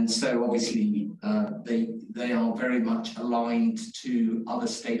 And so obviously they are very much aligned to other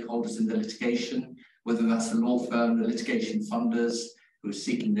stakeholders in the litigation, whether that's the law firm, the litigation funders who are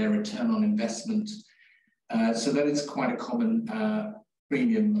seeking their return on investment. So that is quite a common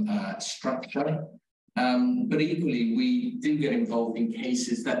premium structure. But equally, we do get involved in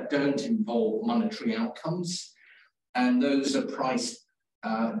cases that don't involve monetary outcomes. And those are priced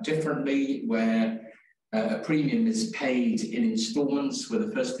differently, where a premium is paid in installments, where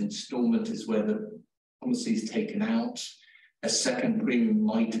the first installment is where the policy is taken out. A second premium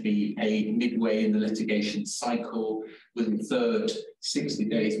might be paid midway in the litigation cycle, with the third 60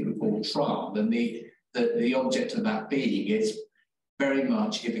 days before trial. And the object of that being is very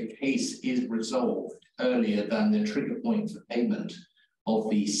much if a case is resolved earlier than the trigger point for payment of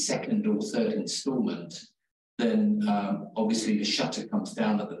the second or third installment, then obviously the shutter comes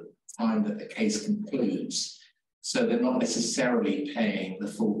down at the time that the case concludes. So they're not necessarily paying the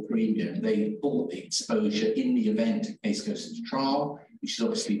full premium. They bought the exposure in the event a case goes to trial, which is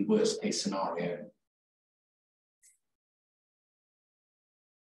obviously the worst case scenario.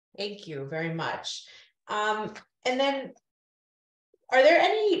 Thank you very much. And then, are there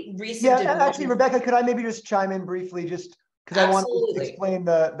any recent actually, Rebecca, could I maybe just chime in briefly, just because I want to explain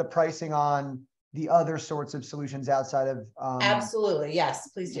the pricing on the other sorts of solutions outside of Absolutely, yes,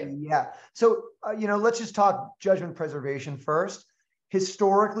 please do. Yeah. So let's just talk judgment preservation first.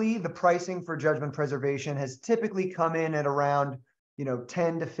 Historically, the pricing for judgment preservation has typically come in at around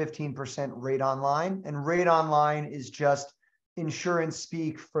 10 to 15% rate on line, and rate on line is just insurance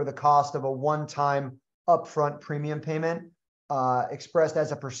speak for the cost of a one-time upfront premium payment expressed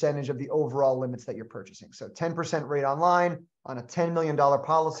as a percentage of the overall limits that you're purchasing. So 10% rate on line on a $10 million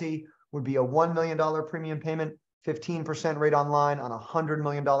policy would be a $1 million premium payment. 15% rate on line on a $100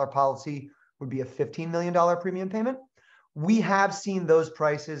 million policy would be a $15 million premium payment. We have seen those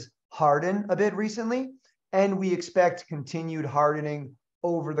prices harden a bit recently, and we expect continued hardening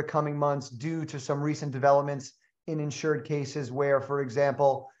over the coming months due to some recent developments in insured cases where, for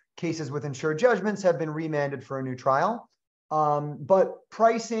example, cases with insured judgments have been remanded for a new trial. But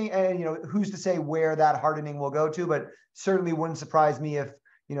pricing, and who's to say where that hardening will go to, but certainly wouldn't surprise me if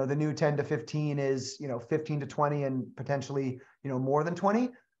the new 10 to 15 is 15 to 20 and potentially more than 20.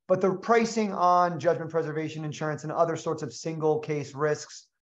 But the pricing on judgment preservation insurance and other sorts of single case risks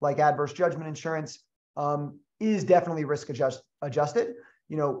like adverse judgment insurance is definitely risk adjusted.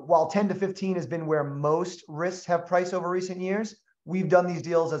 While 10 to 15 has been where most risks have priced over recent years, we've done these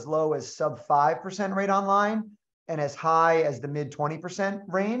deals as low as sub 5% rate on line and as high as the mid 20%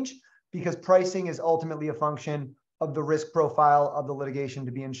 range, because pricing is ultimately a function of the risk profile of the litigation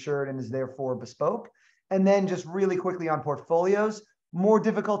to be insured and is therefore bespoke. And then just really quickly on portfolios, more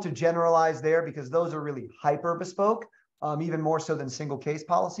difficult to generalize there because those are really hyper bespoke, even more so than single case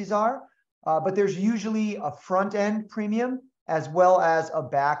policies are. But there's usually a front end premium as well as a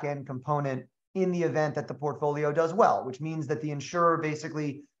back end component in the event that the portfolio does well, which means that the insurer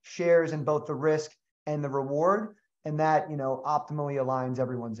basically shares in both the risk and the reward. And that, optimally aligns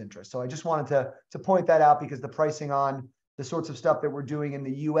everyone's interest. So I just wanted to point that out because the pricing on the sorts of stuff that we're doing in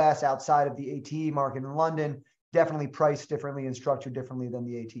the US outside of the ATE market in London definitely priced differently and structured differently than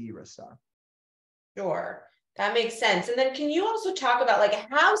the ATE risks are. Sure, that makes sense. And then can you also talk about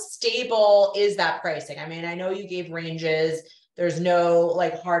how stable is that pricing? I mean, I know you gave ranges. There's no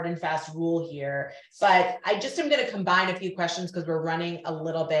hard and fast rule here, but I just am going to combine a few questions because we're running a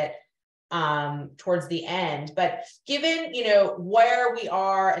little bit towards the end. But given where we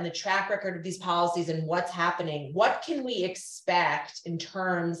are and the track record of these policies and what's happening, what can we expect in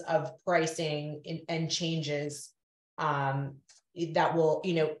terms of pricing and changes that will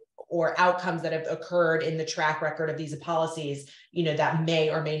or outcomes that have occurred in the track record of these policies that may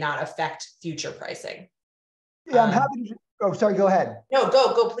or may not affect future pricing? Yeah, I'm happy to. Oh, sorry, go ahead. No,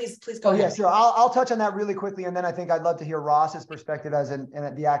 go, please go ahead. Yeah, sure. I'll touch on that really quickly, and then I think I'd love to hear Ross's perspective as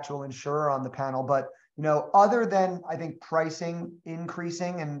the actual insurer on the panel. But other than I think pricing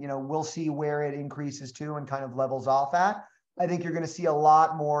increasing, and we'll see where it increases to and kind of levels off at, I think you're going to see a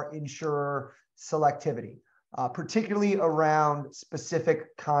lot more insurer selectivity, particularly around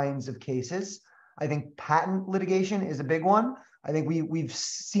specific kinds of cases. I think patent litigation is a big one. I think we've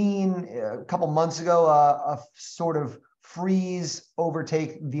seen a couple months ago a sort of freeze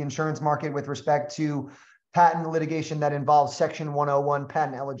overtake the insurance market with respect to patent litigation that involves Section 101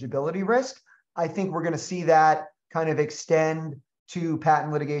 patent eligibility risk. I think we're going to see that kind of extend to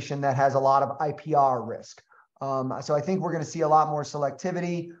patent litigation that has a lot of IPR risk. So I think we're going to see a lot more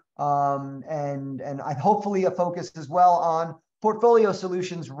selectivity and hopefully a focus as well on portfolio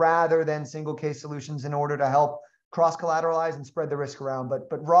solutions rather than single case solutions in order to help cross-collateralize and spread the risk around.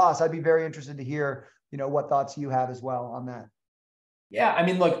 But Ross, I'd be very interested to hear what thoughts you have as well on that. Yeah, I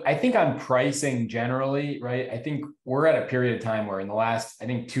mean, look, I think on pricing generally, right? I think we're at a period of time where in the last,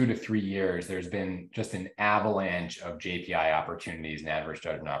 2 to 3 years, there's been just an avalanche of JPI opportunities and adverse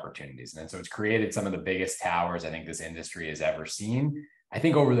judgment opportunities. And so it's created some of the biggest towers I think this industry has ever seen. I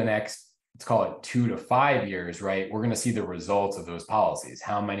think over the next, let's call it 2 to 5 years, right? We're going to see the results of those policies.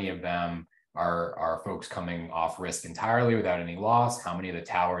 How many of them are folks coming off risk entirely without any loss? How many of the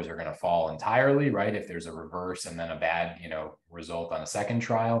towers are going to fall entirely, right? If there's a reverse and then a bad, result on a second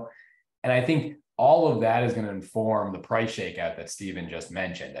trial. And I think all of that is going to inform the price shakeout that Stephen just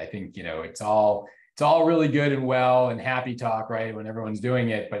mentioned. I think, it's all really good and well and happy talk, right? When everyone's doing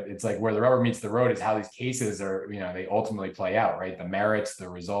it, but it's like where the rubber meets the road is how these cases are, they ultimately play out, right? The merits, the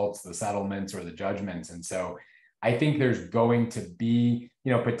results, the settlements or the judgments. And so I think there's going to be,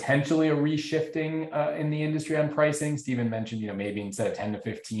 potentially a reshifting in the industry on pricing. Stephen mentioned, maybe instead of 10 to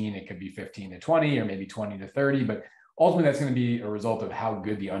 15, it could be 15 to 20 or maybe 20 to 30. But ultimately, that's going to be a result of how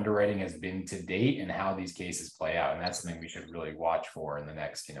good the underwriting has been to date and how these cases play out. And that's something we should really watch for in the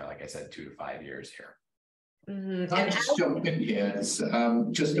next, like I said, 2 to 5 years here. Mm-hmm. Can I just jump in here? It's,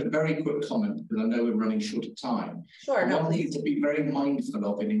 just a very quick comment, because I know we're running short of time. Sure, no, One please. thing to be very mindful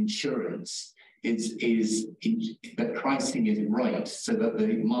of in insurance that pricing is right so that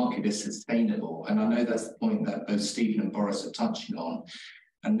the market is sustainable. And I know that's the point that both Stephen and Boris are touching on.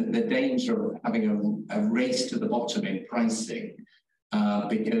 And the danger of having a race to the bottom in pricing,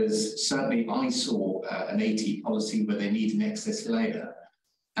 because certainly I saw an AT policy where they need an excess layer,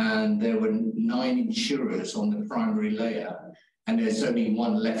 and there were 9 insurers on the primary layer, and there's only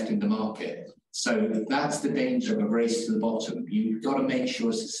one left in the market. So that's the danger of a race to the bottom. You've got to make sure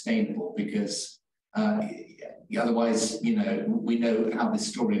it's sustainable, because otherwise, we know how this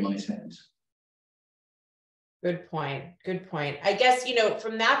story might end. Good point. Good point. I guess,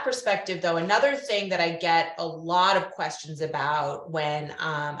 from that perspective, though, another thing that I get a lot of questions about when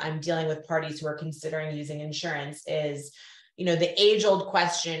I'm dealing with parties who are considering using insurance is, the age-old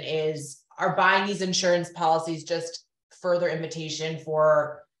question is, are buying these insurance policies just further invitation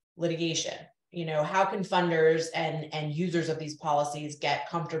for litigation? How can funders and users of these policies get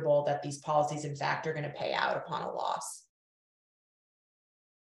comfortable that these policies, in fact, are going to pay out upon a loss?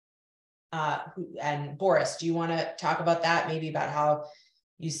 And Boris, do you want to talk about that? Maybe about how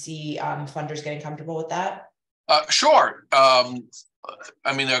you see funders getting comfortable with that? Sure.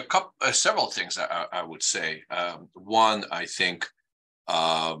 There are several things I would say. One, I think,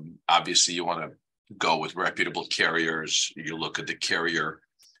 obviously, you want to go with reputable carriers. You look at the carrier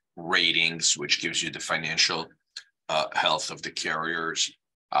ratings, which gives you the financial health of the carriers.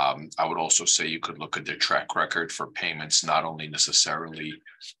 I would also say you could look at their track record for payments, not only necessarily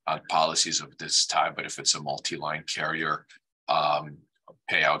on policies of this type, but if it's a multi-line carrier,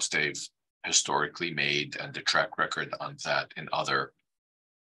 payouts they've historically made and the track record on that in other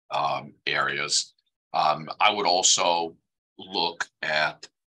areas. I would also look at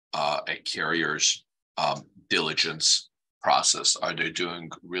a carrier's diligence process. Are they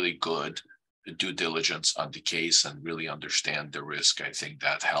doing really good due diligence on the case and really understand the risk? I think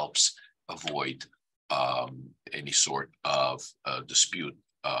that helps avoid any sort of dispute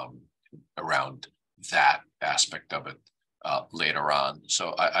around that aspect of it later on.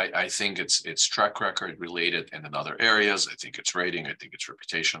 So I think it's track record related, and in other areas, I think it's rating, I think it's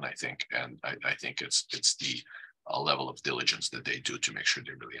reputation, I think it's the level of diligence that they do to make sure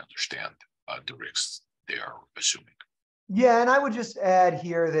they really understand the risks they are assuming. Yeah, and I would just add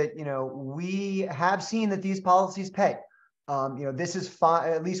here that, we have seen that these policies pay. This is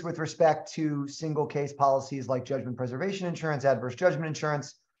fine, at least with respect to single case policies like judgment preservation insurance, adverse judgment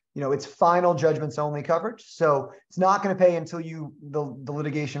insurance. It's final judgments only coverage. So it's not going to pay until the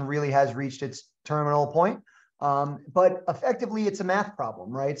litigation really has reached its terminal point. But effectively, it's a math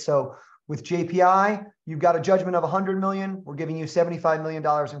problem, right? So with JPI, you've got a judgment of $100 million. We're giving you $75 million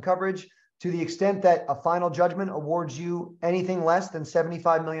in coverage. To the extent that a final judgment awards you anything less than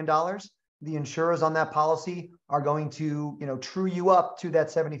 $75 million, the insurers on that policy are going to, true you up to that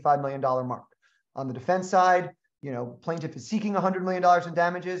 $75 million mark. On the defense side, plaintiff is seeking $100 million in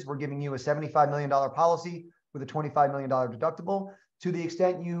damages. We're giving you a $75 million policy with a $25 million deductible. To the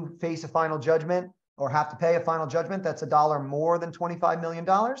extent you face a final judgment or have to pay a final judgment that's $1 more than $25 million,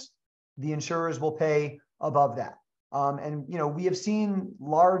 the insurers will pay above that. We have seen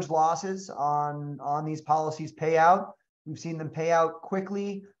large losses on these policies pay out. We've seen them pay out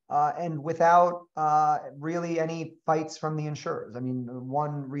quickly and without really any fights from the insurers.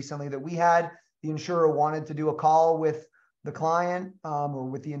 One recently that we had, the insurer wanted to do a call with the client or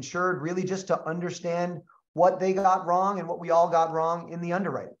with the insured, really just to understand what they got wrong and what we all got wrong in the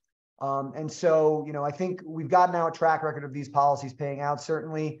underwriting. I think we've got now a track record of these policies paying out.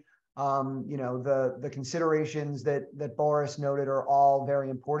 Certainly, the considerations that Boris noted are all very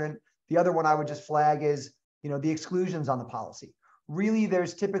important. The other one I would just flag is, the exclusions on the policy. Really,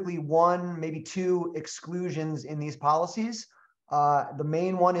 there's typically one, maybe two exclusions in these policies. The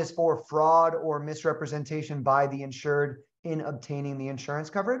main one is for fraud or misrepresentation by the insured in obtaining the insurance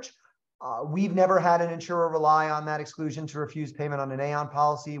coverage. We've never had an insurer rely on that exclusion to refuse payment on an Aon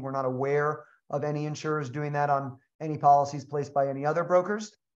policy. We're not aware of any insurers doing that on any policies placed by any other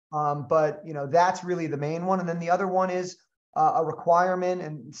brokers. But that's really the main one. And then the other one is a requirement,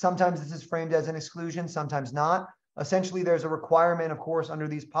 and sometimes this is framed as an exclusion, sometimes not. Essentially, there's a requirement, of course, under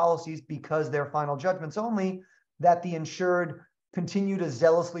these policies, because they're final judgments only, that the insured continue to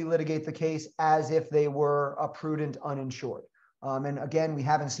zealously litigate the case as if they were a prudent uninsured. And again, we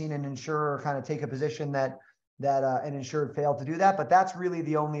haven't seen an insurer kind of take a position that an insured failed to do that, but that's really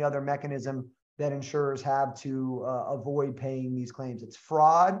the only other mechanism that insurers have to avoid paying these claims. It's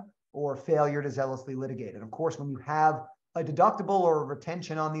fraud or failure to zealously litigate. And of course, when you have a deductible or a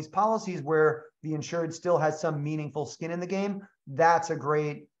retention on these policies where the insured still has some meaningful skin in the game, that's a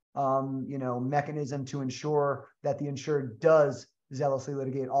great mechanism to ensure that the insured does zealously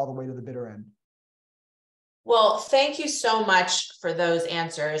litigate all the way to the bitter end. Well, thank you so much for those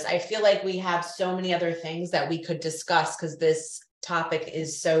answers. I feel like we have so many other things that we could discuss because this topic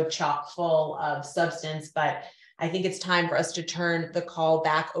is so chock full of substance, but I think it's time for us to turn the call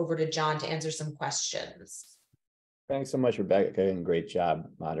back over to John to answer some questions. Thanks so much, Rebecca, and great job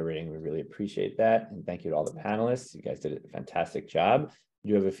moderating. We really appreciate that. And thank you to all the panelists. You guys did a fantastic job. We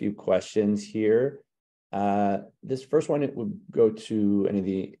do have a few questions here. This first one, it would go to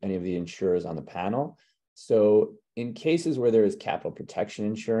any of the insurers on the panel. So in cases where there is capital protection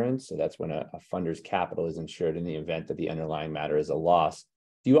insurance, so that's when a funder's capital is insured in the event that the underlying matter is a loss,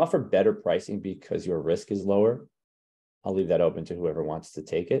 do you offer better pricing because your risk is lower? I'll leave that open to whoever wants to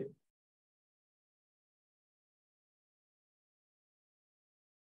take it.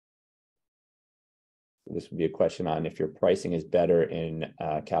 This would be a question on if your pricing is better in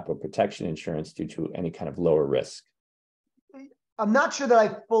capital protection insurance due to any kind of lower risk. I'm not sure that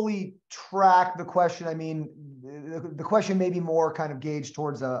I fully track the question. I mean, the question may be more kind of gauged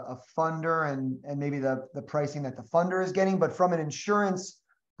towards a funder and maybe the pricing that the funder is getting. But from an insurance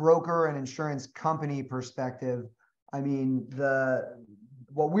broker and insurance company perspective, I mean,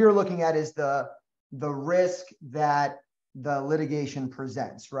 what we're looking at is the risk that the litigation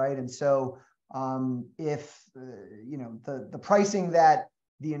presents, right? And so if the pricing that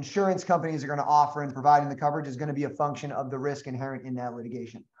the insurance companies are going to offer in providing the coverage is going to be a function of the risk inherent in that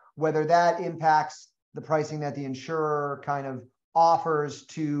litigation. Whether that impacts the pricing that the insurer kind of offers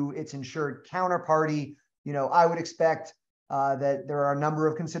to its insured counterparty, I would expect that there are a number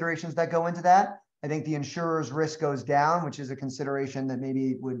of considerations that go into that. I think the insurer's risk goes down, which is a consideration that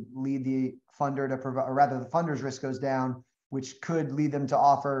maybe would lead the funder to provide, or rather the funder's risk goes down, which could lead them to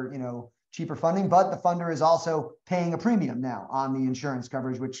offer, cheaper funding, but the funder is also paying a premium now on the insurance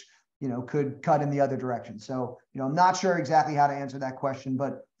coverage, which, could cut in the other direction. So, I'm not sure exactly how to answer that question,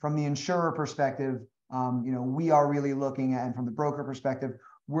 but from the insurer perspective, we are really looking at, and from the broker perspective,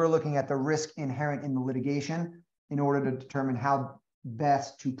 we're looking at the risk inherent in the litigation in order to determine how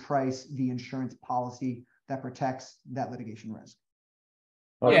best to price the insurance policy that protects that litigation risk.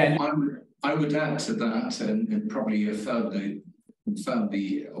 Yeah, I would add to that and probably confirm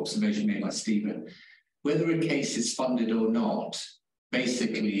the observation made by Stephen. Whether a case is funded or not,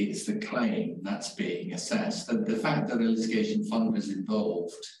 basically it's the claim that's being assessed. And the fact that a litigation funder is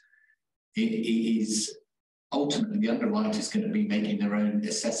involved, it is ultimately the underwriter is going to be making their own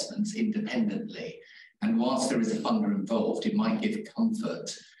assessments independently. And whilst there is a funder involved, it might give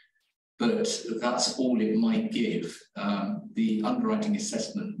comfort, but that's all it might give. The underwriting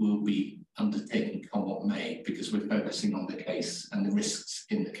assessment will be undertaken come what may, because we're focusing on the case and the risks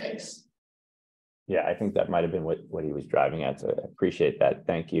in the case. Yeah, I think that might have been what he was driving at. So I appreciate that.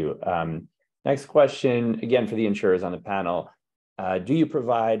 Thank you. Next question, again, for the insurers on the panel. Do you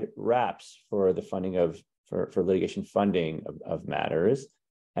provide wraps for the funding for litigation funding of matters?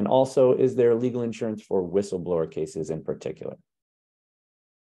 And also, is there legal insurance for whistleblower cases in particular?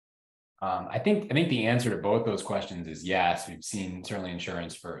 I think the answer to both those questions is yes. We've seen certainly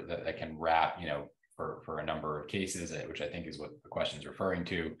insurance for that can wrap, for a number of cases, which I think is what the question is referring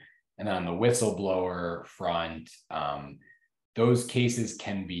to. And then on the whistleblower front, those cases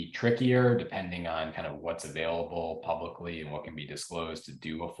can be trickier depending on kind of what's available publicly and what can be disclosed to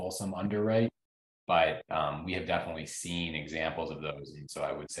do a fulsome underwrite. But we have definitely seen examples of those. And so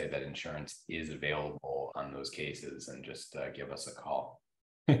I would say that insurance is available on those cases, and just give us a call.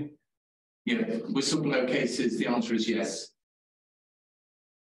 Yeah, whistleblower cases, the answer is yes.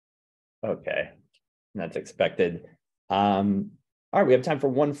 Okay, that's expected. All right, we have time for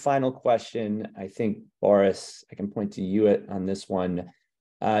one final question. I think, Boris, I can point to you on this one.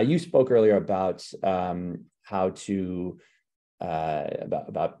 You spoke earlier about how to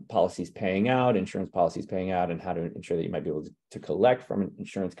about policies paying out, insurance policies paying out, and how to ensure that you might be able to collect from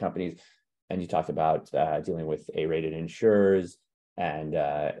insurance companies. And you talked about dealing with A-rated insurers and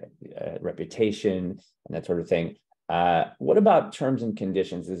reputation and that sort of thing. What about terms and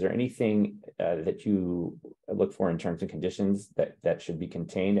conditions? Is there anything that you look for in terms and conditions that should be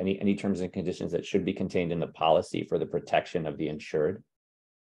contained? Any terms and conditions that should be contained in the policy for the protection of the insured?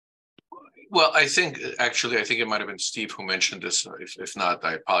 Well, I think it might have been Steve who mentioned this. If not,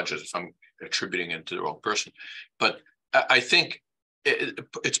 I apologize if I'm attributing it to the wrong person. But I think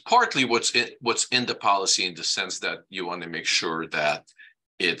it's partly what's in the policy, in the sense that you want to make sure that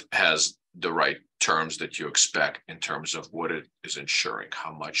it has the right terms that you expect in terms of what it is insuring,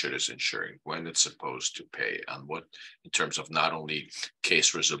 how much it is insuring, when it's supposed to pay, and what in terms of not only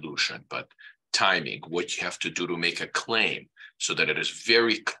case resolution, but timing, what you have to do to make a claim, so that it is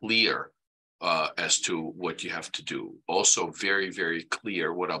very clear as to what you have to do. Also very, very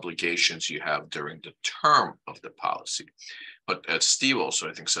clear what obligations you have during the term of the policy. But as Steve also,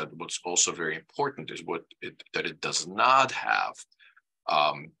 I think, said, what's also very important is that it does not have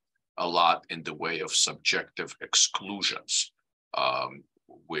a lot in the way of subjective exclusions,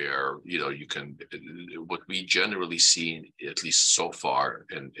 where you can, what we generally see, at least so far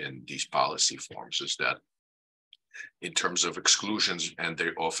in these policy forms, is that in terms of exclusions, and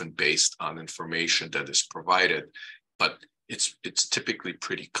they're often based on information that is provided, but it's typically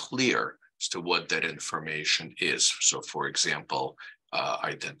pretty clear as to what that information is. So, for example,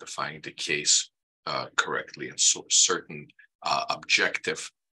 identifying the case correctly, and so certain objective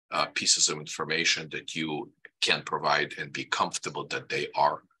pieces of information that you can provide and be comfortable that they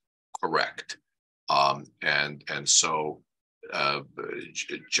are correct. And so,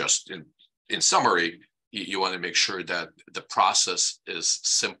 just in summary, you want to make sure that the process is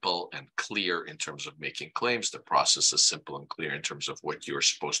simple and clear in terms of making claims. The process is simple and clear in terms of what you're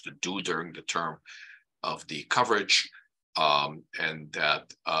supposed to do during the term of the coverage, and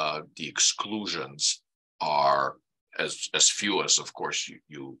that the exclusions are as few as, of course,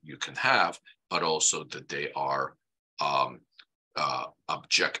 you can have, but also that they are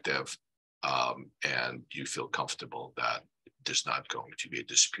objective, and you feel comfortable that there's not going to be a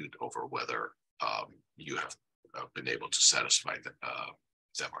dispute over whether you have been able to satisfy them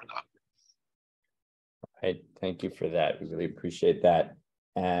or not. Right. Thank you for that. We really appreciate that.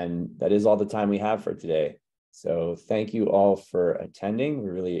 And that is all the time we have for today. So thank you all for attending. We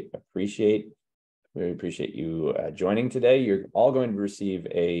really appreciate you joining today. You're all going to receive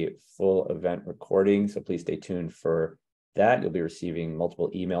a full event recording, so please stay tuned for that. You'll be receiving multiple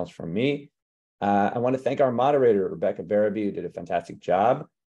emails from me. I want to thank our moderator, Rebecca Barabee, who did a fantastic job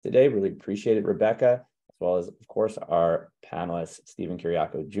today. Really appreciate it, Rebecca, as well as, of course, our panelists, Stephen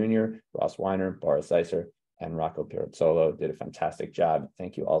Kiriakou Jr., Ross Weiner, Boris Zeisser, and Rocco Pirozzolo did a fantastic job.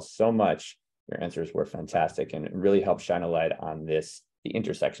 Thank you all so much. Your answers were fantastic, and it really helped shine a light on the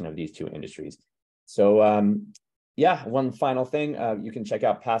intersection of these two industries. So, yeah, one final thing, you can check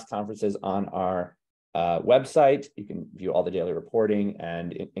out past conferences on our website. You can view all the daily reporting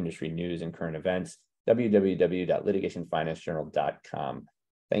and industry news and current events, www.litigationfinancejournal.com.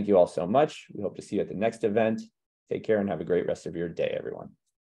 Thank you all so much. We hope to see you at the next event. Take care and have a great rest of your day, everyone.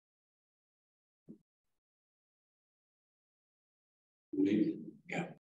 Yeah.